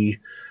see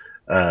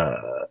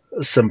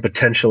some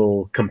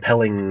potential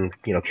compelling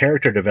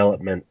character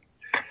development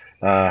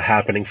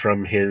happening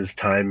from his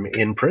time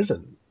in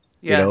prison.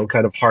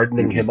 Kind of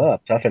hardening him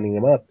up, toughening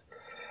him up.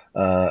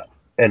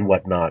 And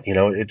whatnot,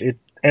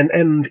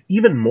 and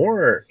even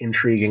more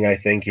intriguing, I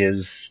think,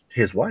 is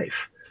his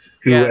wife,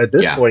 who at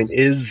this point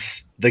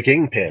is the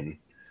Kingpin.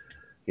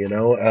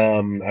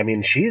 I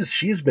mean,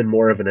 she's been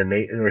more of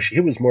she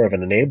was more of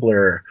an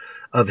enabler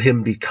of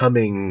him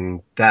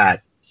becoming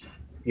that,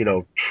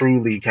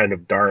 truly kind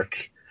of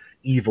dark,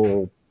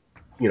 evil,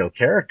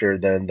 character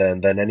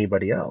than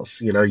anybody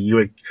else. You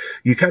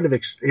kind of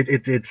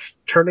it's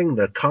turning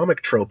the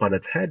comic trope on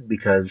its head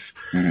because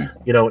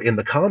in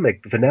the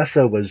comic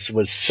Vanessa was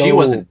so she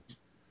wasn't.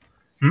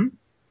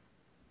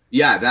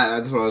 Yeah,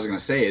 that's what I was gonna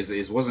say.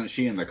 Is wasn't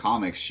she in the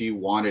comics? She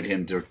wanted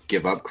him to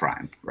give up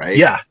crime, right?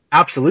 Yeah,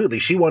 absolutely.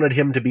 She wanted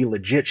him to be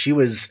legit. She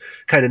was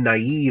kind of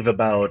naive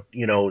about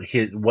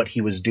what he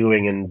was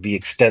doing and the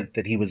extent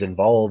that he was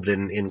involved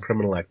in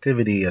criminal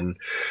activity, and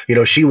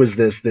she was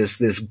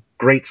this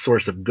great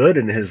source of good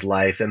in his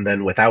life. And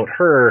then without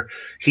her,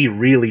 he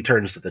really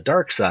turns to the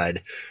dark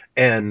side.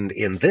 And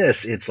in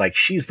this, it's like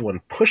she's the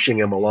one pushing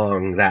him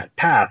along that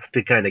path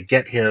to kind of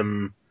get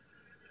him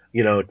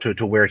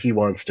to where he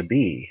wants to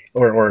be,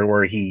 or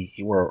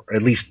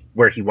at least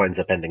where he winds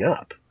up ending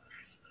up.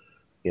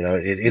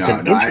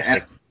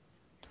 Interesting.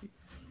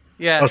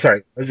 Yeah. Oh,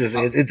 sorry.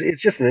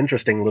 It's just an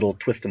interesting little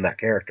twist in that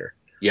character.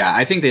 Yeah,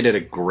 I think they did a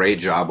great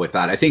job with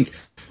that. I think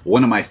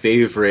one of my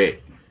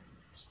favorite,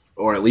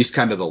 or at least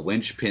kind of the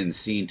linchpin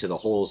scene to the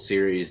whole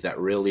series that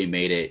really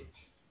made it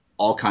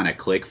all kind of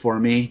click for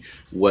me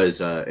was,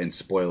 and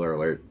spoiler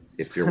alert,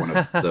 if you're one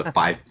of the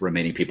 5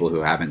 remaining people who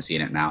haven't seen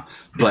it now,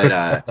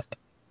 but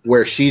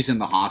where she's in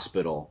the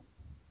hospital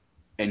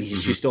and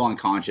she's still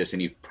unconscious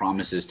and he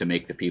promises to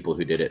make the people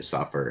who did it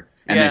suffer.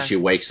 And then she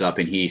wakes up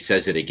and he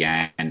says it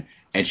again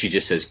and she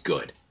just says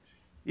good.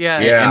 Yeah.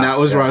 And that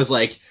was where I was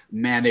like,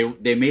 man,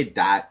 they made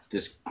that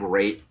this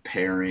great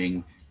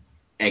pairing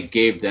and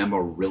gave them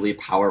a really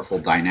powerful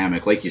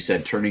dynamic. Like you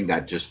said, turning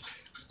that just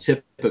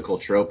typical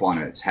trope on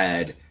its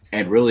head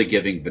and really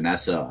giving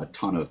Vanessa a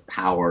ton of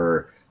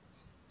power,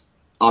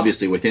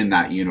 obviously within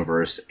that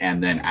universe,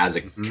 and then as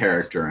a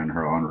character in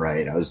her own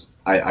right.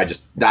 I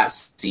just that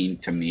scene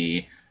to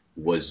me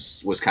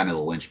was kind of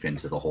the linchpin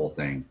to the whole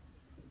thing.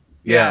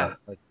 Yeah.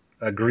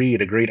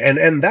 Agreed.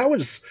 And that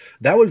was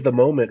the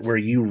moment where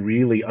you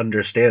really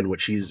understand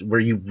where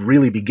you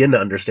really begin to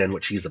understand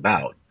what she's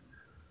about.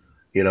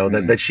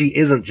 That she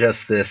isn't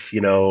just this,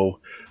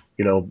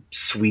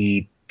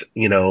 sweet,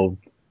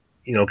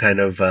 kind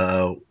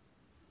of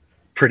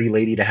pretty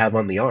lady to have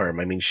on the arm.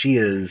 I mean, she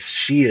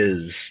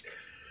is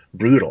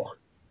brutal.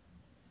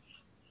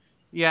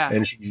 Yeah.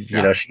 And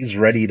she's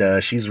ready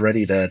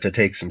to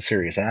take some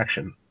serious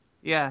action.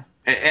 Yeah.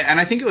 And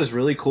I think it was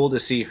really cool to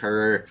see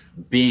her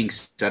being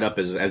set up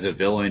as a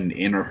villain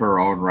in her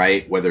own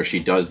right, whether she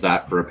does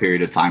that for a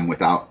period of time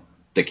without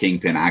the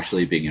Kingpin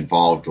actually being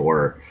involved,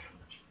 or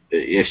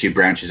if she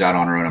branches out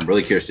on her own. I'm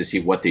really curious to see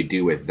what they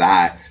do with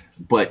that.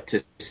 But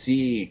to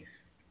see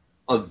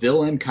a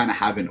villain kind of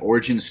have an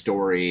origin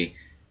story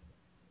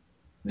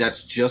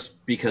that's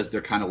just because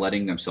they're kind of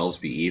letting themselves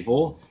be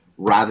evil,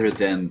 rather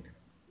than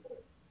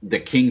the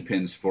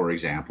Kingpin's, for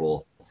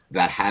example,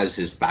 that has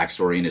his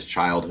backstory and his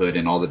childhood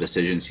and all the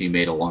decisions he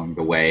made along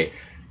the way,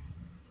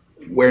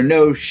 where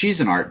no, she's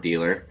an art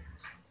dealer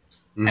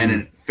and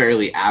a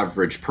fairly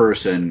average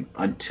person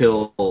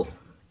until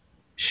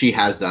she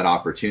has that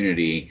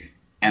opportunity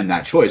and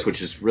that choice,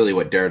 which is really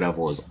what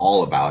Daredevil is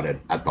all about.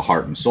 At the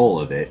heart and soul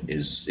of it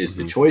is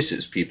the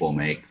choices people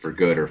make for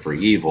good or for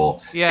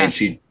evil. Yeah. And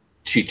she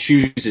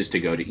chooses to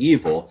go to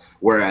evil,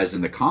 whereas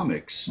in the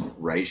comics,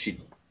 right, she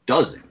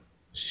doesn't.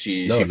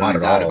 She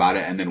finds out about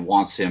it and then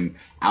wants him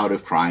out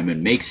of crime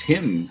and makes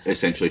him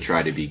essentially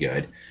try to be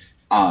good.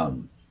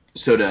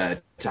 So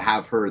to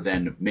have her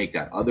then make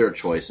that other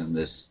choice in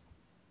the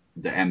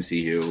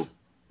MCU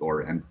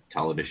or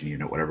television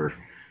unit, whatever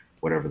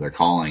they're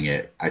calling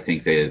it, I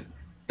think that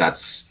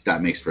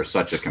makes for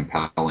such a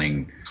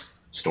compelling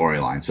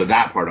storyline. So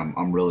that part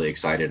I'm really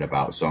excited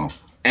about. So,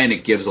 and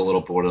it gives a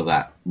little bit of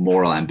that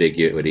moral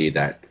ambiguity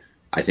that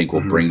I think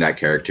will bring that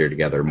character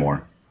together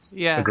more.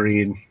 Yeah.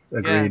 Agreed.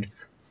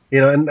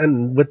 Yeah.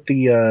 And with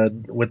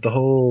the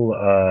whole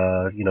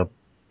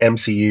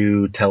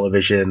MCU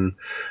television,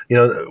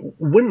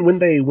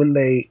 when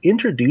they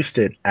introduced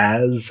it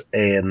as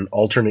an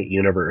alternate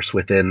universe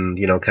within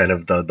kind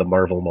of the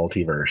Marvel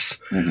multiverse,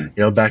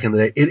 back in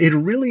the day, it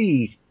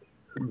really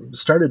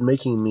started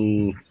making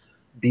me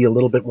be a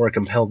little bit more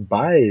compelled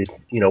by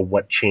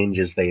what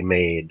changes they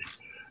made,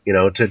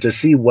 to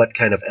see what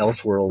kind of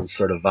Elseworlds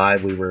sort of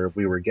vibe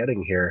we were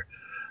getting here.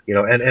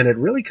 And it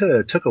really kind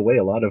of took away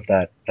a lot of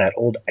that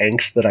old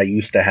angst that I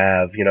used to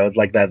have,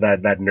 like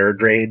that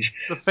nerd rage,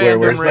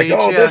 where it's rage, like,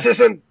 oh, this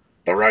isn't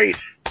the right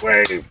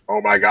way.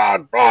 Oh my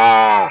God.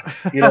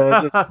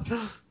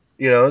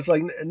 It's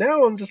like,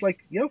 now I'm just like,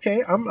 yeah,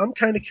 okay, I'm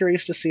kind of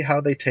curious to see how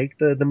they take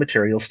the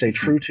material, stay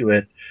true to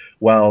it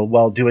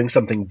while doing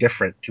something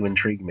different to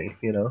intrigue me,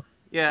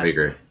 Yeah. I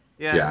agree.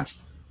 Yeah.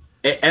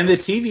 And the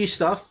TV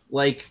stuff,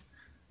 like,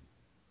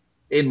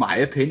 in my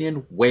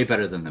opinion, way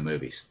better than the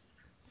movies.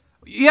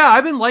 Yeah,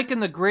 I've been liking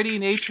the gritty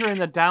nature and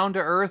the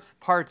down-to-earth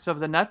parts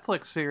of the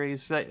Netflix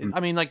series. I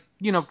mean, like,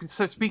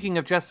 so speaking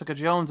of Jessica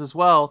Jones as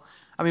well,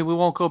 I mean, we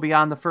won't go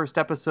beyond the first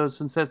episode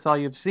since that's all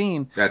you've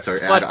seen. That's all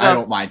right. But, I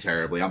don't mind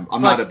terribly. I'm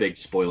not a big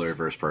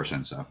spoiler-averse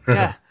person, so.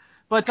 Yeah,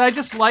 but I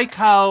just like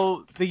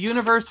how the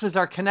universes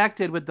are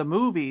connected with the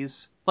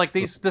movies. Like,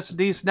 these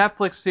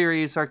Netflix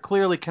series are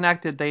clearly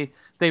connected.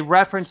 They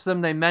reference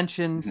them, they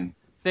mention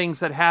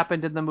things that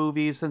happened in the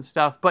movies and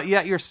stuff, but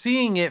yet you're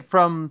seeing it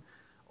from...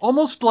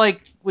 almost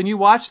like when you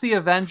watch the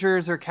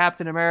Avengers or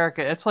Captain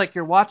America, it's like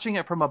you're watching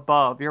it from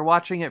above. You're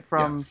watching it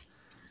from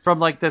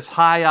like this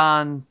high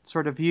on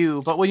sort of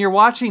view. But when you're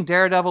watching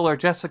Daredevil or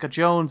Jessica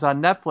Jones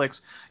on Netflix,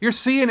 you're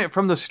seeing it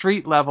from the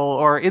street level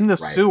or in the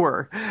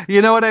sewer.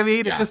 You know what I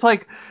mean? Yeah. It's just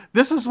like,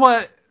 this is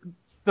what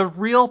the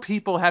real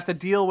people have to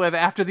deal with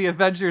after the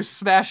Avengers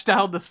smash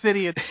down the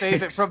city and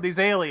save it from these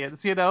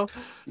aliens,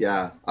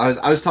 Yeah.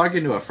 I was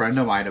talking to a friend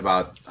of mine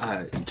about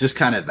just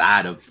kind of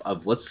that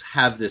of let's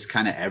have this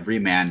kind of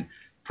everyman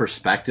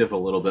perspective a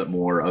little bit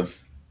more of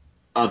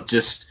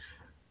just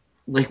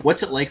like,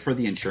 what's it like for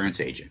the insurance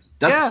agent?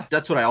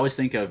 That's what I always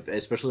think of,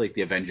 especially like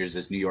the Avengers,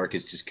 as New York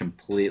is just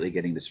completely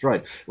getting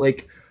destroyed.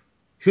 Like,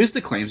 who's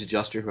the claims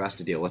adjuster who has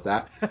to deal with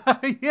that?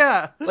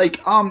 Yeah. Like,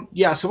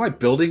 so my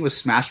building was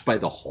smashed by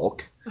the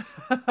Hulk.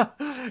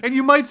 And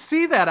you might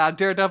see that on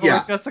Daredevil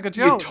or Jessica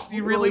Jones.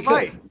 You really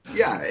might.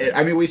 Yeah.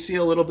 I mean, we see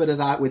a little bit of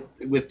that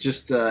with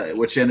just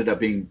which ended up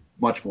being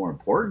much more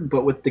important,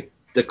 but with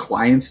the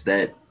clients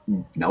that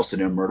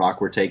Nelson and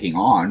Murdoch were taking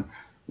on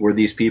were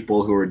these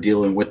people who were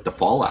dealing with the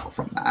fallout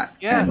from that.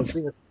 Yeah.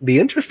 And the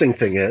interesting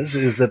thing is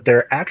that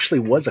there actually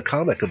was a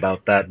comic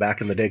about that back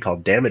in the day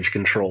called Damage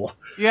Control.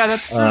 Yeah,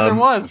 that's true. There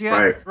was.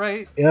 Yeah.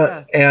 Right.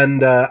 Yeah.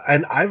 And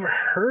I've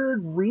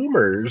heard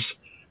rumors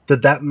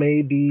that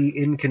may be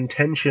in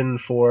contention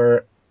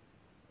for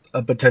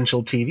a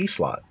potential TV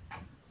slot.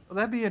 Well,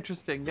 that'd be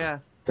interesting. Yeah.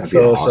 That'd be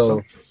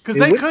awesome. Because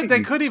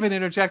they could even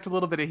interject a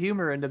little bit of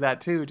humor into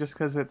that too, just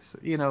because it's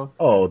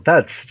Oh,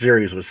 that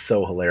series was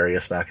so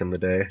hilarious back in the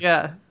day.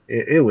 Yeah.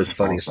 It was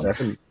funny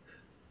stuff, and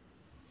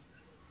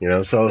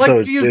so like,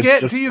 so do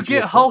you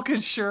get Hulk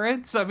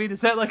insurance? I mean, is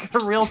that like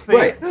a real thing?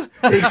 Right.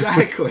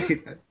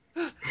 Exactly.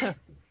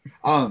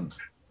 Do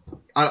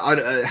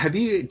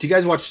you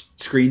guys watch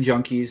Screen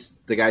Junkies?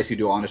 The guys who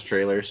do honest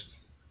trailers.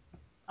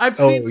 I've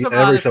seen some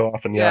every so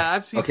often. Yeah,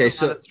 I've seen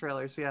some honest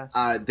trailers.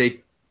 Yeah.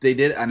 They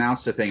did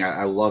announce the thing.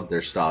 I love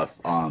their stuff.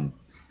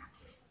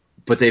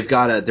 But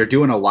they're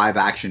doing a live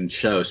action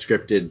show,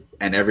 scripted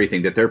and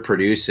everything, that they're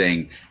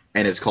producing,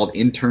 and it's called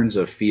Interns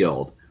of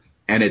Field,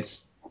 and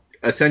it's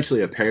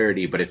essentially a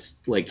parody, but it's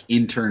like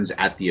interns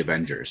at the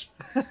Avengers,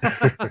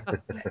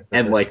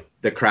 and like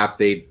the crap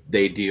they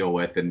deal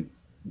with, and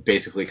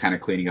basically kind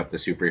of cleaning up the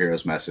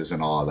superheroes' messes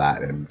and all of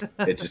that, and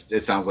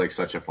it sounds like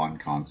such a fun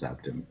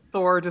concept. And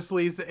Thor just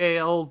leaves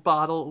ale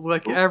bottle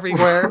like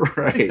everywhere.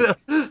 Right.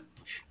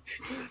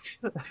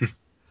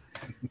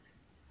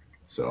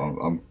 So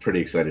I'm pretty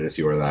excited to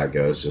see where that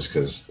goes, just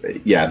because,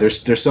 yeah,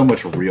 there's so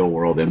much real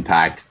world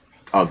impact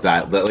of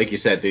that. Like you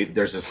said,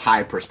 there's this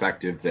high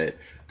perspective that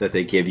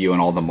they give you in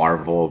all the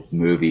Marvel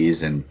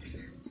movies, and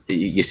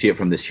you see it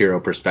from this hero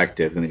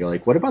perspective, and you're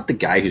like, what about the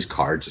guy whose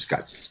car just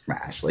got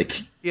smashed? Like,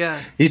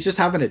 yeah, he's just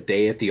having a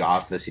day at the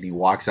office, and he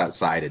walks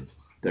outside, and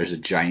there's a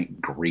giant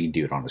green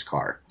dude on his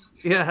car.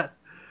 Yeah.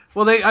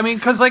 Well,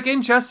 because like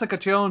in Jessica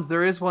Jones,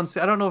 there is one.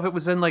 I don't know if it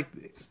was in like.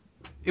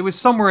 It was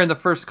somewhere in the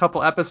first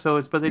couple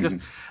episodes, but they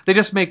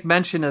just make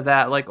mention of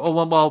that. Like,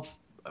 oh well,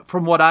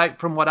 from what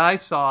I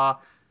saw,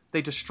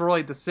 they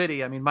destroyed the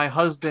city. I mean, my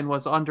husband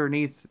was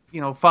underneath,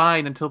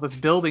 fine until this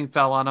building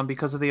fell on him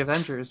because of the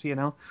Avengers,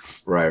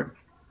 Right.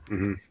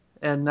 Mm-hmm.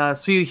 And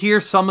so you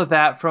hear some of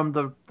that from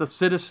the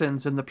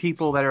citizens and the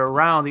people that are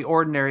around, the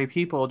ordinary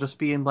people, just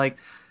being like,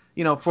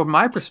 from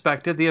my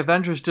perspective, the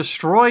Avengers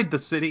destroyed the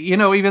city,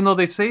 even though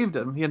they saved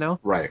him,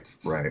 Right.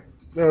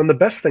 Well, and the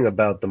best thing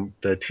about the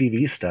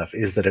TV stuff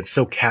is that it's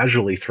so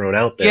casually thrown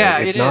out there. Yeah,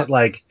 it's not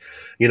like,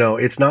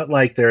 it's not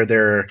like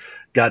they're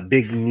got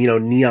big,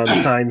 neon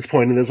signs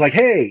pointing. It's like,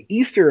 hey,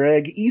 Easter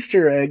egg.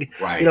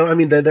 Right. I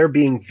mean, they're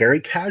being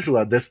very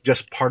casual. This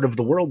just part of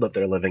the world that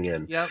they're living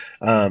in. Yep.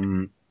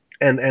 And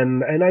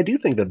I do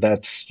think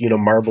that's,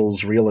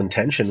 Marvel's real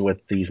intention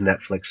with these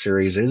Netflix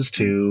series is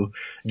to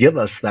give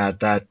us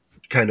that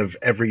kind of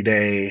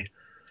everyday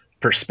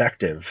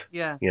perspective.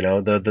 Yeah.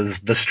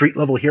 The street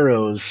level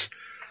heroes,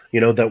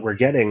 that we're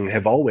getting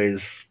have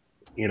always,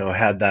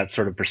 had that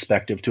sort of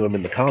perspective to them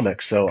in the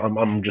comics. So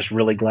I'm just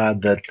really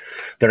glad that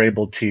they're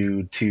able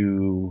to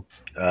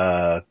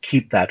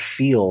keep that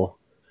feel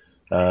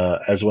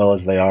as well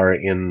as they are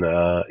in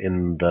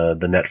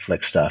the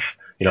Netflix stuff,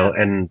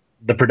 and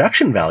the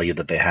production value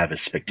that they have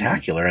is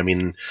spectacular. I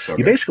mean, So you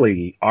good.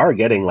 basically are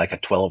getting like a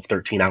 12,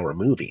 13-hour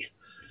movie.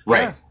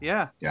 Right.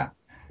 Yeah.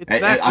 It's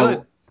And- that and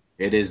good.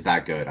 It is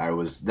that good. I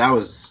was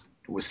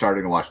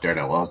starting to watch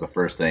Daredevil. That was the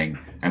first thing.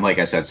 And like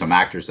I said, some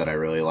actors that I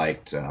really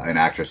liked, and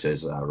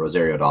actresses,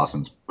 Rosario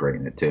Dawson's great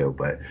in it too.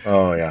 But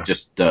Oh yeah.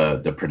 just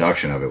the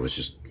production of it was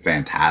just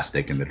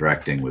fantastic, and the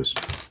directing was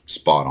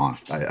spot on.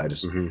 I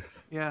just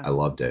Yeah. I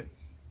loved it.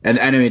 And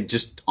I mean,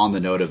 just on the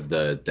note of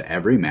the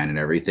everyman and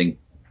everything,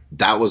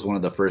 that was one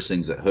of the first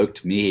things that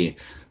hooked me.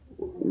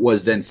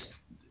 Was then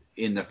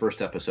in the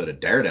first episode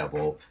of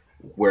Daredevil,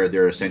 where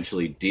they're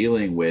essentially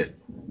dealing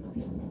with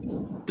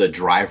the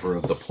driver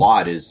of the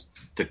plot is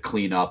the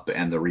cleanup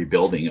and the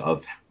rebuilding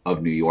of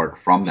New York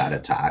from that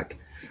attack.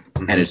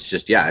 And it's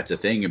just, it's a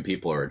thing, and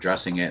people are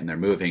addressing it, and they're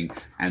moving,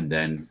 and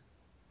then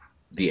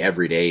the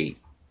everyday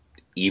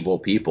evil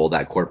people,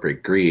 that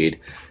corporate greed,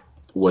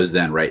 was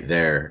then right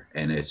there.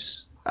 And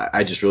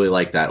I just really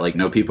like that. Like,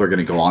 no, people are going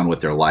to go on with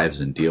their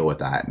lives and deal with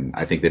that, and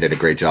I think they did a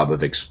great job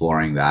of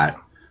exploring that.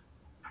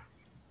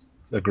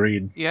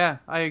 Agreed. Yeah,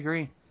 I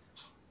agree.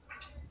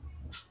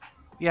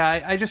 Yeah,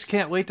 I just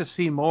can't wait to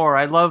see more.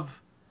 I love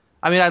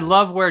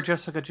where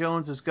Jessica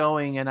Jones is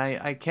going, and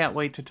I can't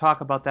wait to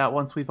talk about that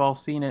once we've all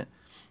seen it.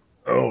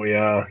 Oh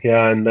yeah.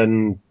 And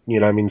then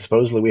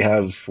supposedly we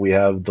have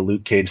the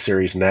Luke Cage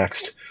series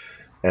next,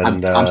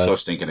 and I'm so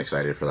stinking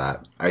excited for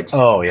that.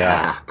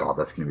 God,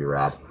 that's gonna be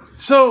rad.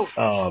 So,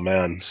 oh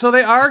man. So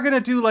they are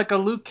gonna do like a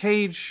Luke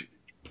Cage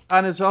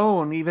on his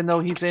own, even though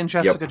he's in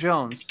Jessica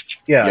Jones.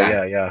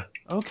 Yeah.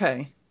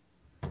 Okay.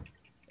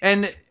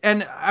 And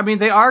I mean,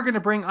 they are going to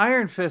bring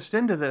Iron Fist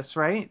into this,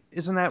 right?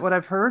 Isn't that what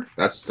I've heard?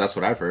 That's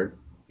what I've heard.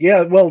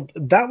 Yeah, well,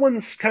 that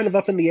one's kind of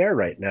up in the air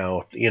right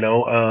now,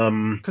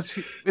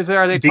 Because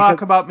are they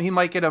talk about he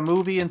might get a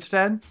movie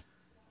instead?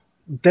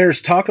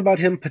 There's talk about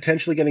him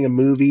potentially getting a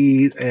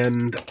movie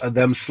and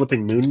them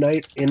slipping Moon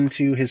Knight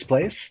into his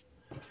place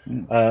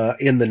in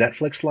the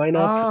Netflix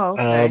lineup, Oh,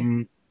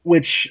 okay.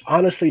 which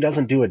honestly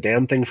doesn't do a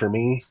damn thing for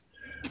me.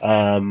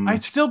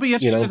 I'd still be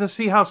interested to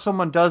see how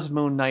someone does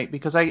Moon Knight,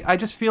 because I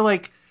just feel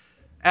like,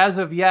 as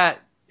of yet,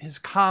 his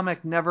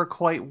comic never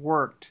quite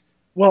worked.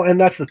 Well,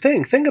 and that's the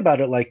thing. Think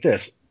about it like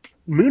this.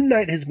 Moon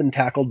Knight has been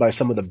tackled by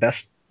some of the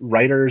best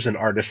writers and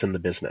artists in the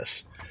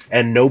business,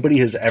 and nobody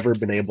has ever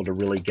been able to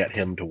really get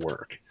him to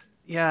work.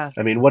 Yeah.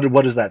 I mean,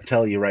 what does that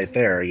tell you right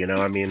there?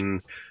 I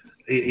mean,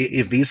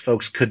 if these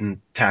folks couldn't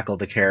tackle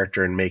the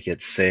character and make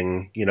it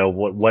sing,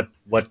 what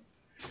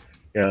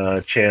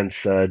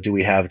chance do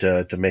we have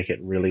to make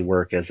it really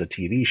work as a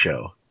TV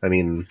show? I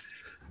mean,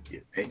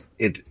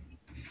 it.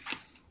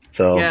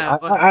 So yeah,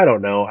 I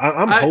don't know.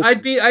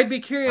 I'd be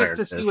curious Iron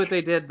to see Fist. what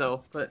they did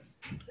though. But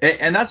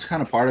and that's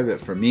kind of part of it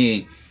for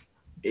me.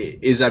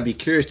 Is I'd be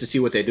curious to see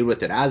what they did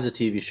with it as a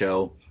TV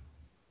show,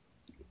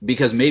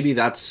 because maybe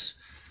it's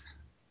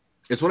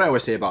what I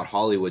always say about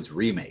Hollywood's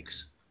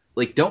remakes.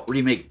 Like, don't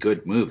remake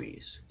good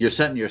movies. You're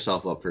setting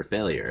yourself up for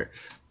failure.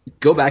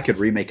 go back and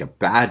remake a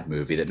bad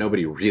movie that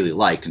nobody really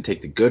liked and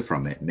take the good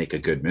from it and make a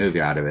good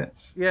movie out of it.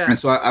 Yeah. And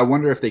so I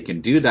wonder if they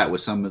can do that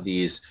with some of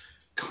these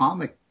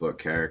comic book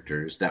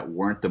characters that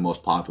weren't the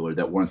most popular,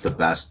 that weren't the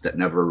best, that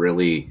never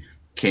really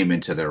came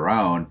into their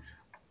own.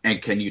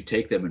 And can you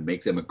take them and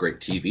make them a great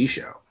TV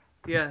show?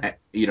 Yeah.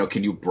 You know,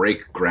 can you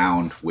break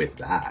ground with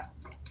that?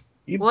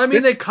 Well, I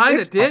mean, they kind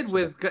of did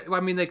with.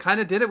 I mean, they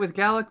kind of did it with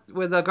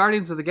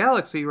Guardians of the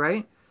Galaxy,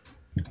 right?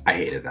 I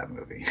hated that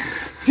movie.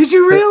 Did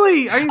you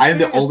really? I'm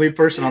the only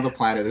person on the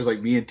planet. There's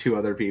like me and 2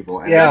 other people.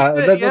 And yeah,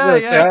 that's what I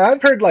was saying.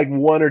 I've heard like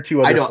 1 or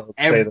 2 other folks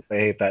say that they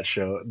hate that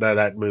show,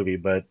 that movie,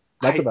 but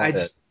that's about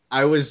it.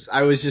 I was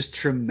just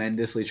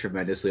tremendously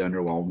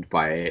underwhelmed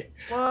by it.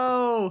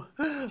 Whoa!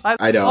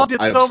 I know. Loved it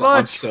so much.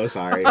 I'm so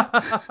sorry.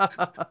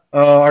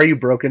 Are you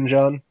broken,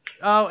 John?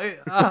 Oh,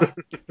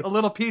 a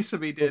little piece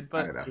of me did,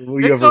 but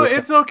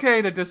it's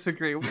okay to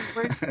disagree.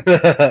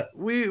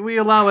 We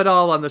allow it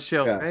all on the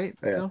show, right?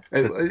 Yeah.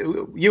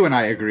 So? You and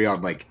I agree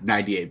on like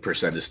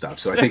 98% of stuff,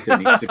 so I think there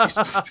needs to be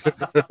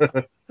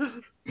something.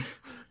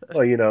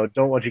 Well, you know,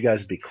 don't want you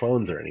guys to be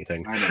clones or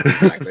anything. I know,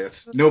 exactly.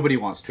 Nobody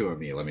wants 2 of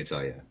me, let me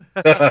tell you.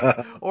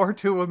 Or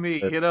 2 of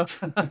me, you know.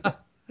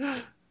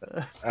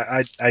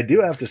 I do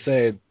have to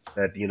say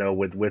that, you know,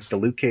 with the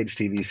Luke Cage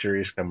TV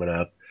series coming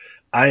up,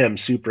 I am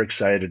super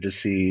excited to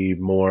see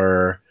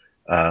more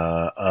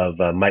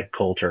of Mike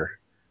Coulter,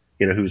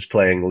 you know, who's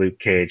playing Luke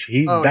Cage.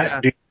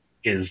 Dude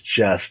is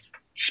just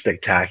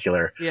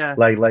spectacular. Yeah.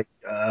 Like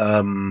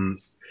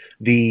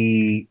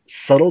the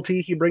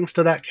subtlety he brings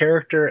to that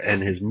character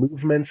and his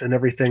movements and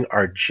everything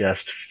are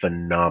just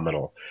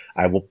phenomenal.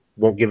 I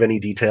won't give any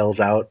details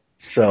out,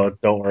 so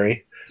don't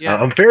worry.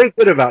 Yeah. I'm very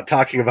good about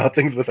talking about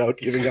things without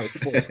giving out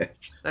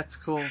spoilers. That's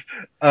cool.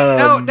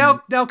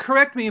 Now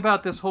correct me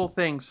about this whole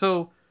thing.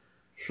 So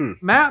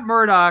Matt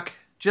Murdock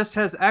just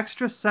has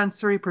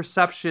extrasensory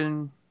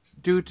perception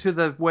due to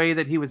the way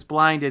that he was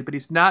blinded, but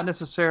he's not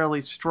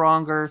necessarily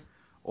stronger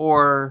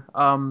or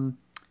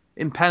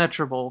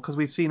impenetrable, because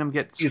we've seen him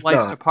get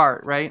sliced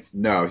apart, right?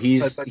 No,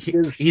 he's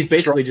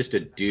basically just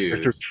a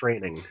dude through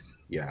training.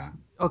 Yeah.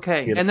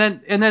 Okay, you know?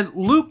 and then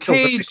Luke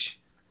Cage.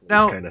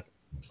 Now,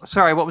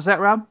 sorry, what was that,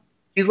 Rob?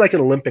 He's like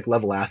an Olympic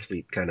level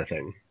athlete kind of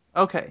thing.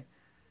 Okay,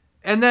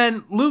 and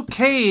then Luke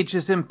Cage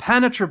is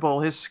impenetrable.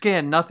 His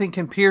skin, nothing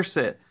can pierce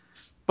it.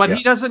 But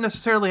he doesn't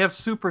necessarily have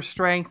super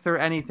strength or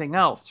anything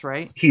else,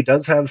 right? He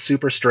does have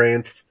super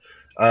strength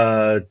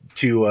to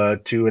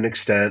an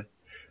extent.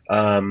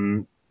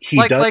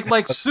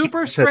 Like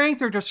super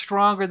strength, or just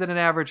stronger than an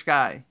average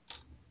guy?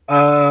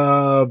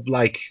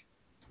 Like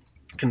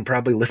can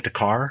probably lift a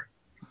car.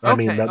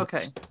 Okay.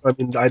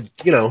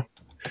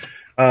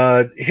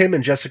 Him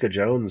and Jessica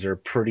Jones are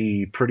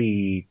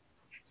pretty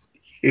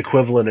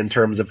equivalent in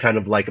terms of kind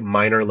of like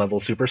minor level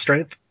super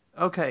strength.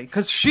 Okay,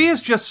 because she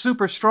is just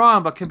super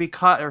strong, but can be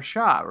cut or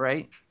shot,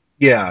 right?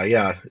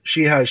 Yeah.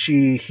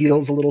 She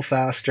heals a little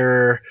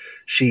faster.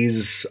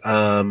 She's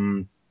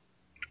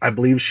I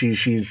believe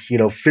she's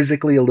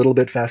physically a little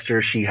bit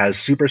faster. She has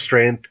super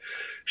strength.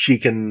 She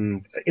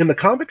can, in the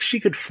comics, she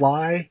could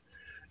fly.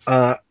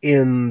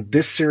 In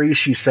this series,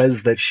 she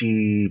says that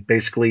she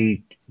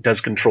basically does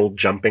controlled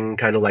jumping,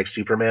 kind of like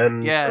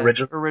Superman. Yeah,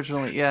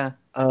 originally, yeah.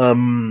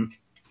 So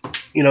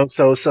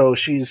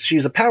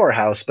she's a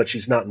powerhouse, but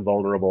she's not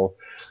invulnerable.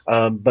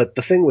 But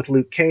the thing with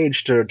Luke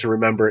Cage to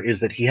remember is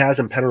that he has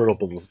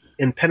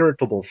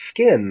impenetrable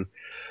skin,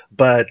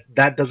 but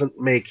that doesn't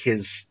make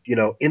his,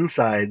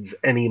 insides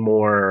any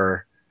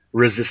more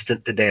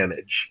resistant to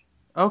damage.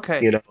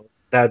 Okay.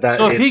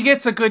 So if he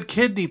gets a good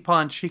kidney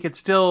punch, he could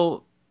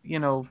still,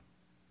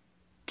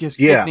 his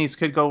kidneys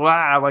could go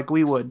like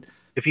we would.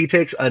 If he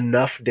takes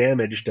enough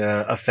damage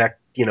to affect,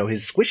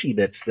 his squishy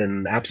bits,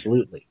 then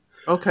absolutely.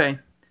 Okay.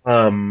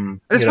 I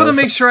just want to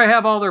make sure I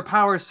have all their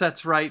power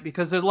sets right,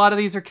 because a lot of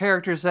these are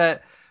characters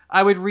that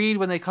I would read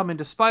when they come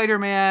into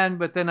Spider-Man,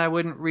 but then I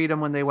wouldn't read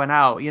them when they went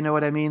out. You know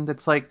what I mean?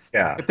 That's like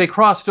if they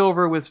crossed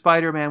over with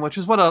Spider-Man, which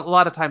is what a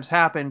lot of times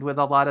happened with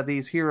a lot of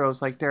these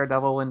heroes like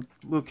Daredevil and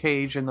Luke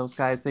Cage and those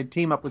guys. They'd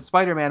team up with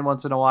Spider-Man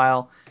once in a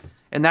while,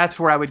 and that's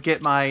where I would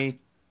get my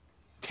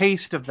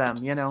taste of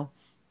them,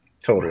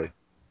 Totally.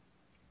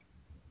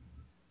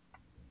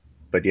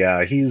 But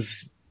yeah,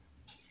 he's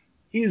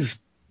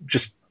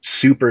just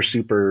super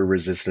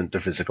resistant to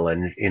physical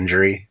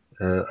injury,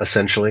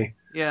 essentially.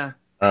 Yeah.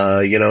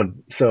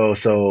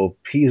 So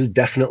he is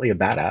definitely a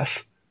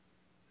badass.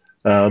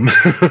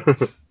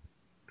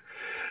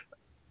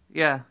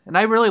 Yeah, and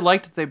I really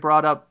liked that they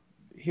brought up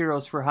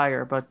Heroes for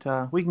Hire, but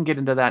we can get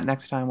into that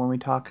next time when we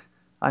talk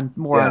on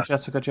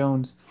Jessica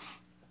Jones.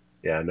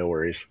 Yeah, no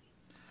worries.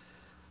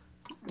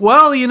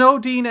 Well,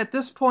 Dean, at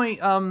this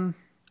point,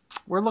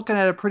 we're looking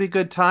at a pretty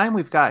good time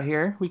we've got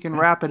here. We can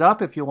wrap it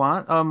up if you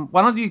want.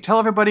 Why don't you tell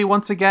everybody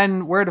once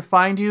again where to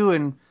find you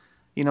and,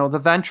 the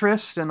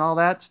Ventress and all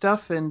that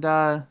stuff, and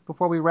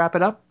before we wrap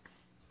it up?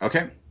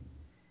 Okay.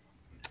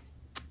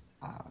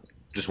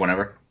 Just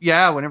whenever?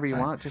 Yeah, whenever you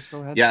want. Just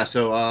go ahead. Yeah,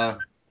 so,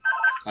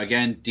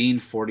 again,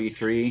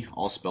 Dean43,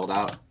 all spelled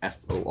out,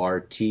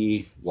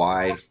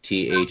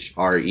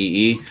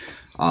 FORTYTHREE.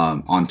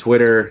 On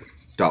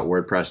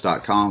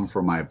Twitter.wordpress.com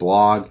for my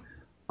blog.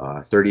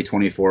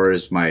 3024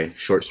 is my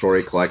short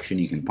story collection.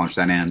 You can punch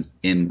that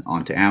in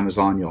onto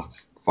Amazon. You'll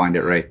find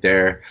it right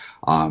there.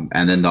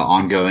 And then the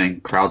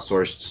ongoing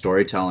crowdsourced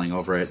storytelling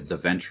over at The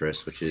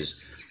Ventress, which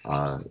is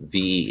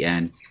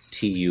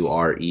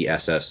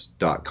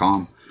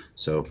VENTURESS.com.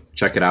 So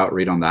check it out,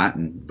 read on that,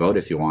 and vote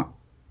if you want.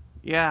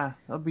 Yeah,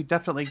 I'll be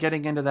definitely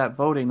getting into that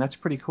voting. That's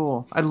pretty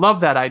cool. I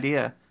love that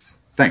idea.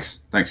 Thanks.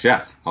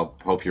 Yeah.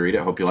 Hope you read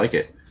it. Hope you like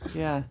it.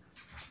 Yeah.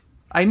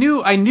 I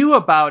knew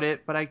about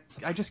it, but I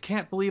just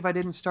can't believe I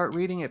didn't start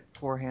reading it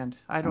beforehand.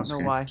 I don't know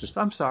why.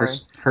 I'm sorry.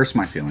 Hurts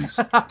my feelings.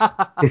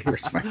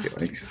 Hurts my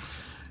feelings.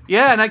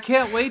 Yeah, and I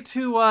can't wait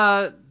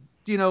to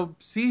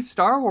see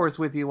Star Wars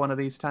with you one of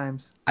these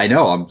times. I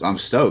know. I'm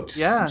stoked.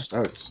 Yeah. I'm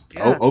stoked.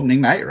 Yeah. Opening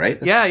night, right?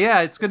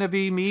 Yeah. It's gonna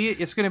be me.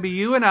 It's gonna be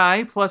you and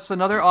I plus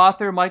another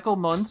author, Michael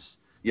Muntz.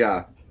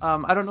 Yeah.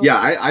 I don't know.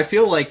 Yeah, I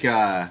feel like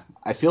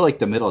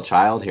the middle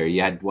child here.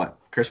 You had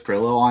Chris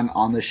Prillo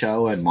on the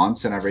show and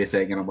Muntz and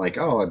everything, and I'm like,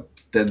 oh,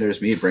 then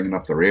there's me bringing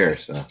up the rear.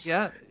 So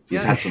yeah.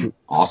 You've had some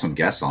awesome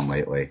guests on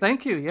lately.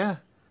 Thank you. Yeah.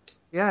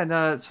 And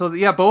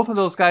both of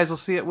those guys will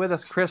see it with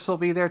us. Chris will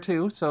be there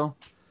too. So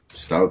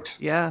stoked.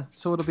 Yeah.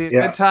 So it'll be a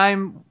good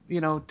time.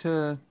 You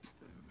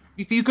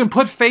can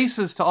put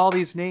faces to all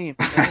these names.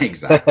 Right?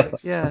 Exactly.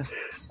 Yeah.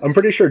 I'm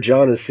pretty sure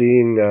John is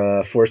seeing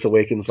Force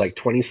Awakens like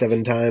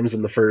 27 times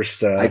in the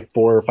first 4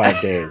 or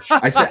 5 days.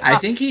 I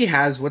think he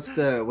has what's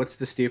the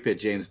stupid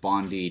James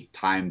Bondy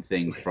time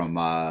thing from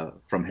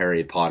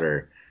Harry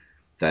Potter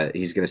that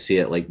he's going to see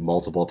it like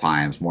multiple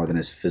times, more than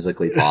is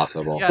physically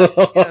possible.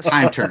 Yes.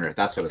 Time Turner,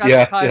 that's what it's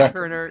called. Time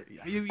Turner.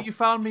 You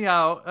found me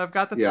out. I've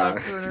got the Time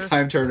Turner.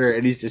 Time Turner,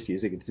 and he's just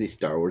using it to see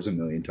Star Wars a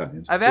million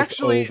times. I've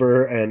actually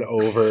over and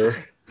over.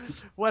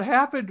 What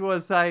happened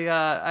was I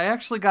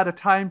actually got a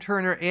Time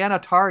Turner and a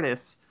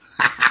TARDIS.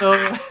 So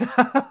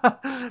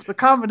the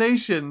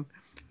combination.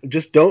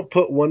 Just don't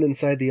put one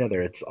inside the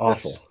other. It's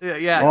awful.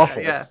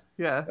 Awful. Yeah.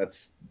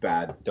 That's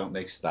bad. Don't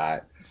mix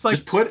that. It's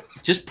like,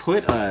 just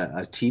put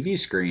a TV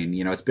screen.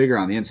 It's bigger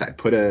on the inside.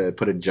 Put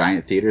a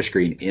giant theater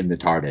screen in the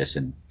TARDIS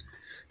and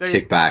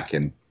kick back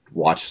and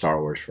watch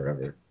Star Wars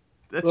forever.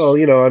 Well,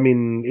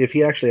 if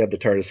he actually had the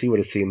TARDIS, he would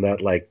have seen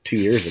that like 2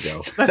 years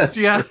ago.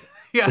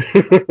 Yeah.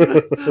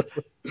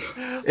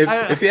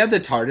 If he had the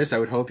TARDIS, I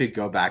would hope he'd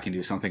go back and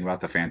do something about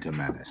the Phantom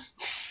Menace.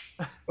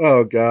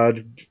 Oh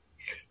God.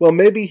 Well,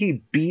 maybe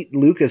he beat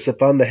Lucas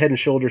up on the head and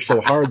shoulders so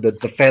hard that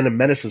the Phantom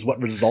Menace is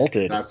what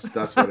resulted. That's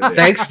what it is.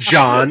 Thanks,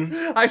 John.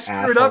 I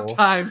screwed up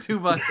time too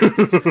much.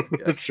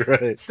 That's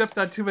right. Stepped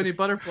on too many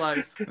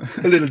butterflies.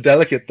 A little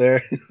delicate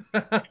there.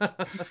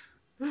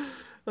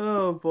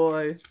 Oh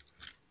boy.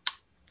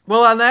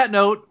 Well, on that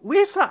note,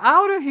 we're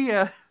out of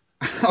here.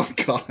 Oh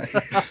God.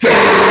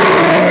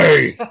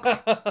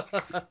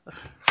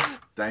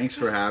 Thanks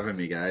for having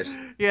me, guys.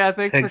 Yeah,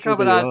 thanks for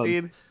coming on,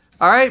 Dean.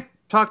 All right,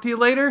 talk to you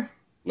later.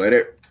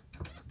 Later.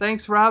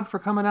 Thanks, Rob, for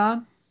coming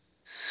on.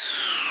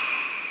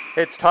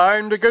 It's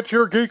time to get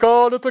your geek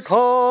on at the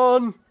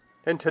con.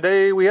 And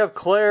today we have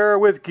Claire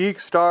with Geek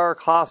Star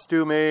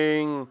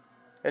Costuming.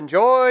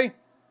 Enjoy,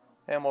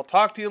 and we'll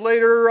talk to you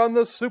later on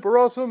the Super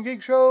Awesome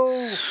Geek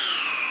Show.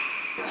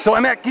 So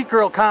I'm at Geek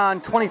Girl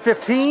Con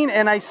 2015,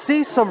 and I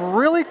see some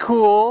really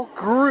cool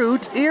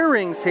Groot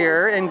earrings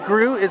here, and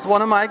Groot is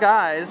one of my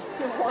guys.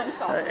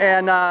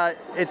 And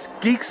it's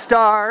Geek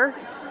Star.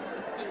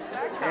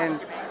 And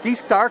Geek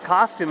Star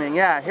Costuming,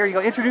 yeah. Here you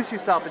go. Introduce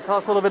yourself and tell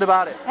us a little bit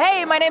about it.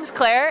 Hey, my name's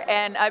Claire,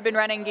 and I've been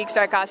running Geek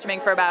Star Costuming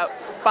for about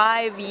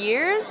 5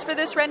 years for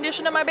this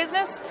rendition of my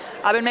business.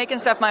 I've been making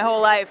stuff my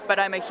whole life, but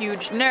I'm a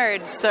huge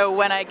nerd, so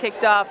when I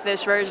kicked off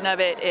this version of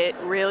it, it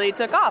really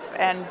took off,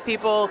 and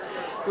people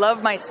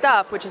love my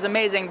stuff, which is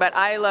amazing, but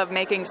I love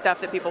making stuff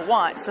that people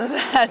want, so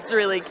that's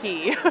really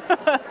key.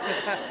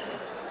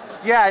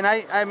 Yeah, and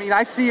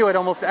I see you at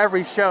almost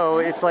every show.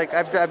 It's like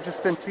I've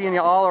just been seeing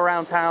you all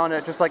around town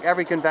at just like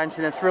every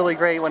convention. It's really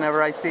great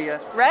whenever I see you.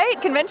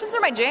 Right? Conventions are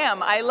my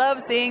jam. I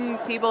love seeing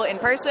people in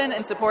person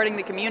and supporting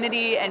the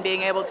community and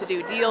being able to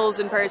do deals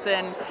in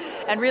person.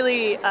 And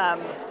really,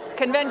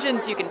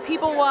 conventions, you can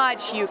people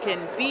watch, you can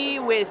be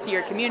with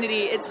your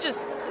community. It's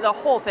just, the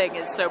whole thing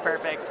is so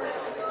perfect.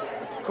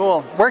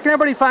 Cool. Where can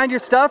everybody find your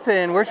stuff,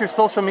 and where's your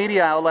social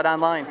media outlet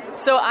online?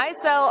 So I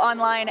sell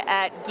online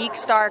at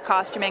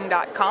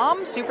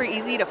geekstarcostuming.com, super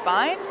easy to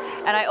find,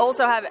 and I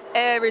also have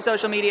every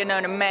social media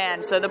known to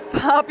man. So the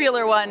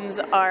popular ones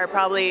are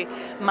probably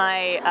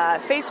my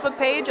Facebook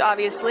page,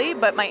 obviously,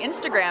 but my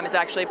Instagram is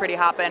actually pretty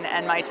hoppin',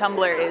 and my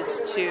Tumblr is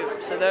too.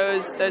 So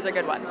those are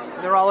good ones.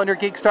 They're all under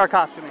Geek Star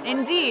Costuming.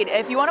 Indeed.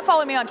 If you want to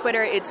follow me on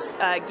Twitter, it's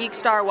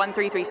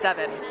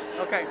geekstar1337.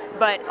 Okay.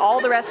 But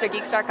all the rest are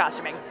Geek Star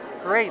Costuming.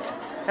 Great.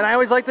 And I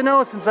always like to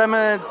know, since I'm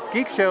a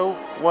geek show,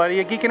 what are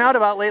you geeking out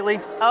about lately?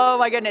 Oh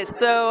my goodness.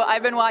 So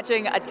I've been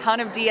watching a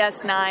ton of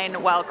DS9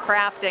 while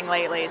crafting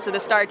lately. So the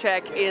Star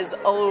Trek is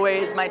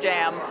always my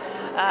jam.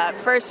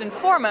 First and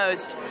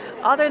foremost,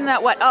 other than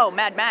that,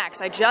 Mad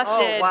Max. I just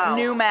did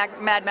new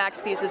Mad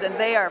Max pieces, and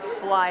they are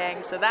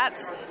flying, so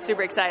that's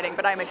super exciting,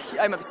 but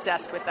I'm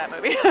obsessed with that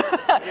movie.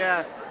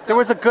 Yeah. There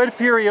was a good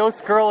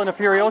Furiosa girl in a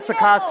Furiosa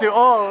costume.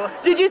 Oh.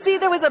 Did you see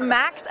there was a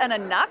Max and a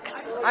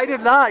Nux? I did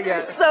not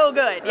yet. So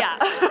good, yeah.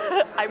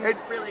 I'm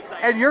really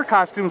excited. And your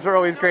costumes are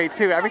always great,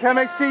 too. Every time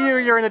I see you,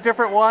 you're in a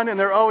different one, and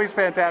they're always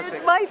fantastic.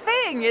 It's my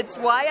thing. It's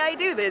why I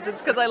do this.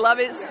 It's because I love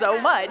it so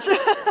much.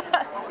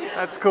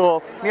 That's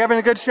cool. You having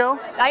a good show?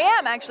 I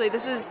am, actually.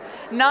 This is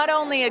not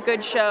only a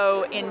good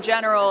show in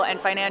general and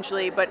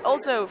financially, but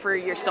also for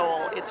your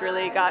soul. It's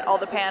really got all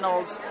the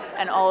panels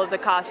and all of the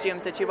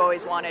costumes that you've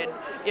always wanted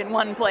in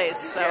one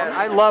place. So Yeah,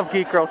 I love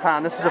Geek Girl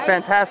Con. This is a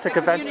fantastic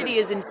event. The community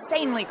is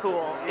insanely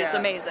cool. Yeah. It's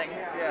amazing.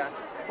 Yeah.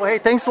 Well, hey,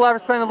 thanks a lot for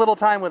spending a little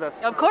time with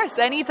us. Of course,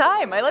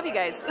 anytime. I love you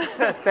guys.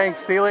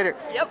 Thanks. See you later.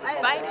 Yep.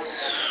 Bye.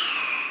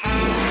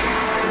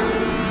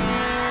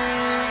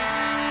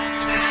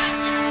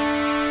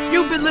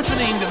 You've been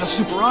listening to the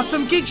Super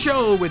Awesome Geek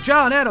Show with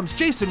John Adams,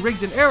 Jason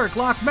Rigdon, Eric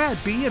Locke, Matt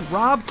B, and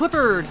Rob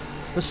Clifford.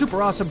 The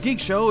Super Awesome Geek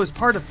Show is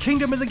part of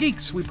Kingdom of the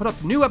Geeks. We put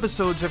up new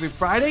episodes every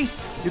Friday.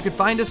 You can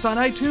find us on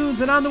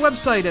iTunes and on the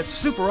website at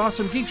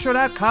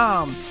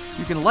superawesomegeekshow.com.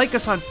 You can like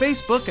us on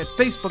Facebook at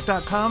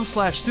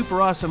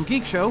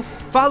facebook.com/superawesomegeekshow.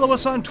 Follow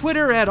us on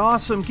Twitter at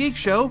Awesome Geek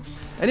Show.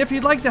 And if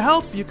you'd like to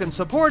help, you can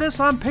support us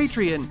on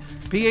Patreon,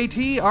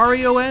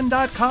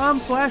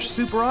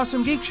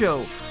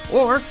 patreon.com/superawesomegeekshow.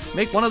 Or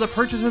make one of the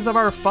purchases of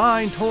our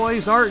fine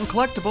toys, art, and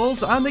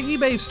collectibles on the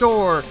eBay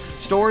store,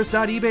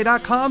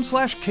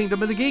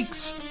 stores.ebay.com/Kingdom of the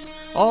Geeks.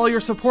 All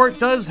your support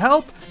does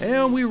help,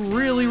 and we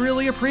really,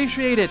 really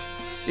appreciate it.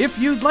 If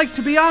you'd like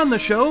to be on the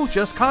show,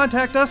 just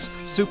contact us,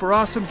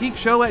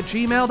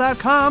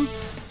 superawesomegeekshow@gmail.com.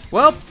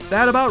 Well,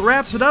 that about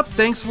wraps it up.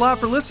 Thanks a lot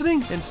for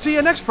listening, and see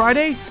you next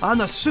Friday on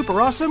the Super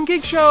Awesome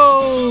Geek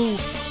Show!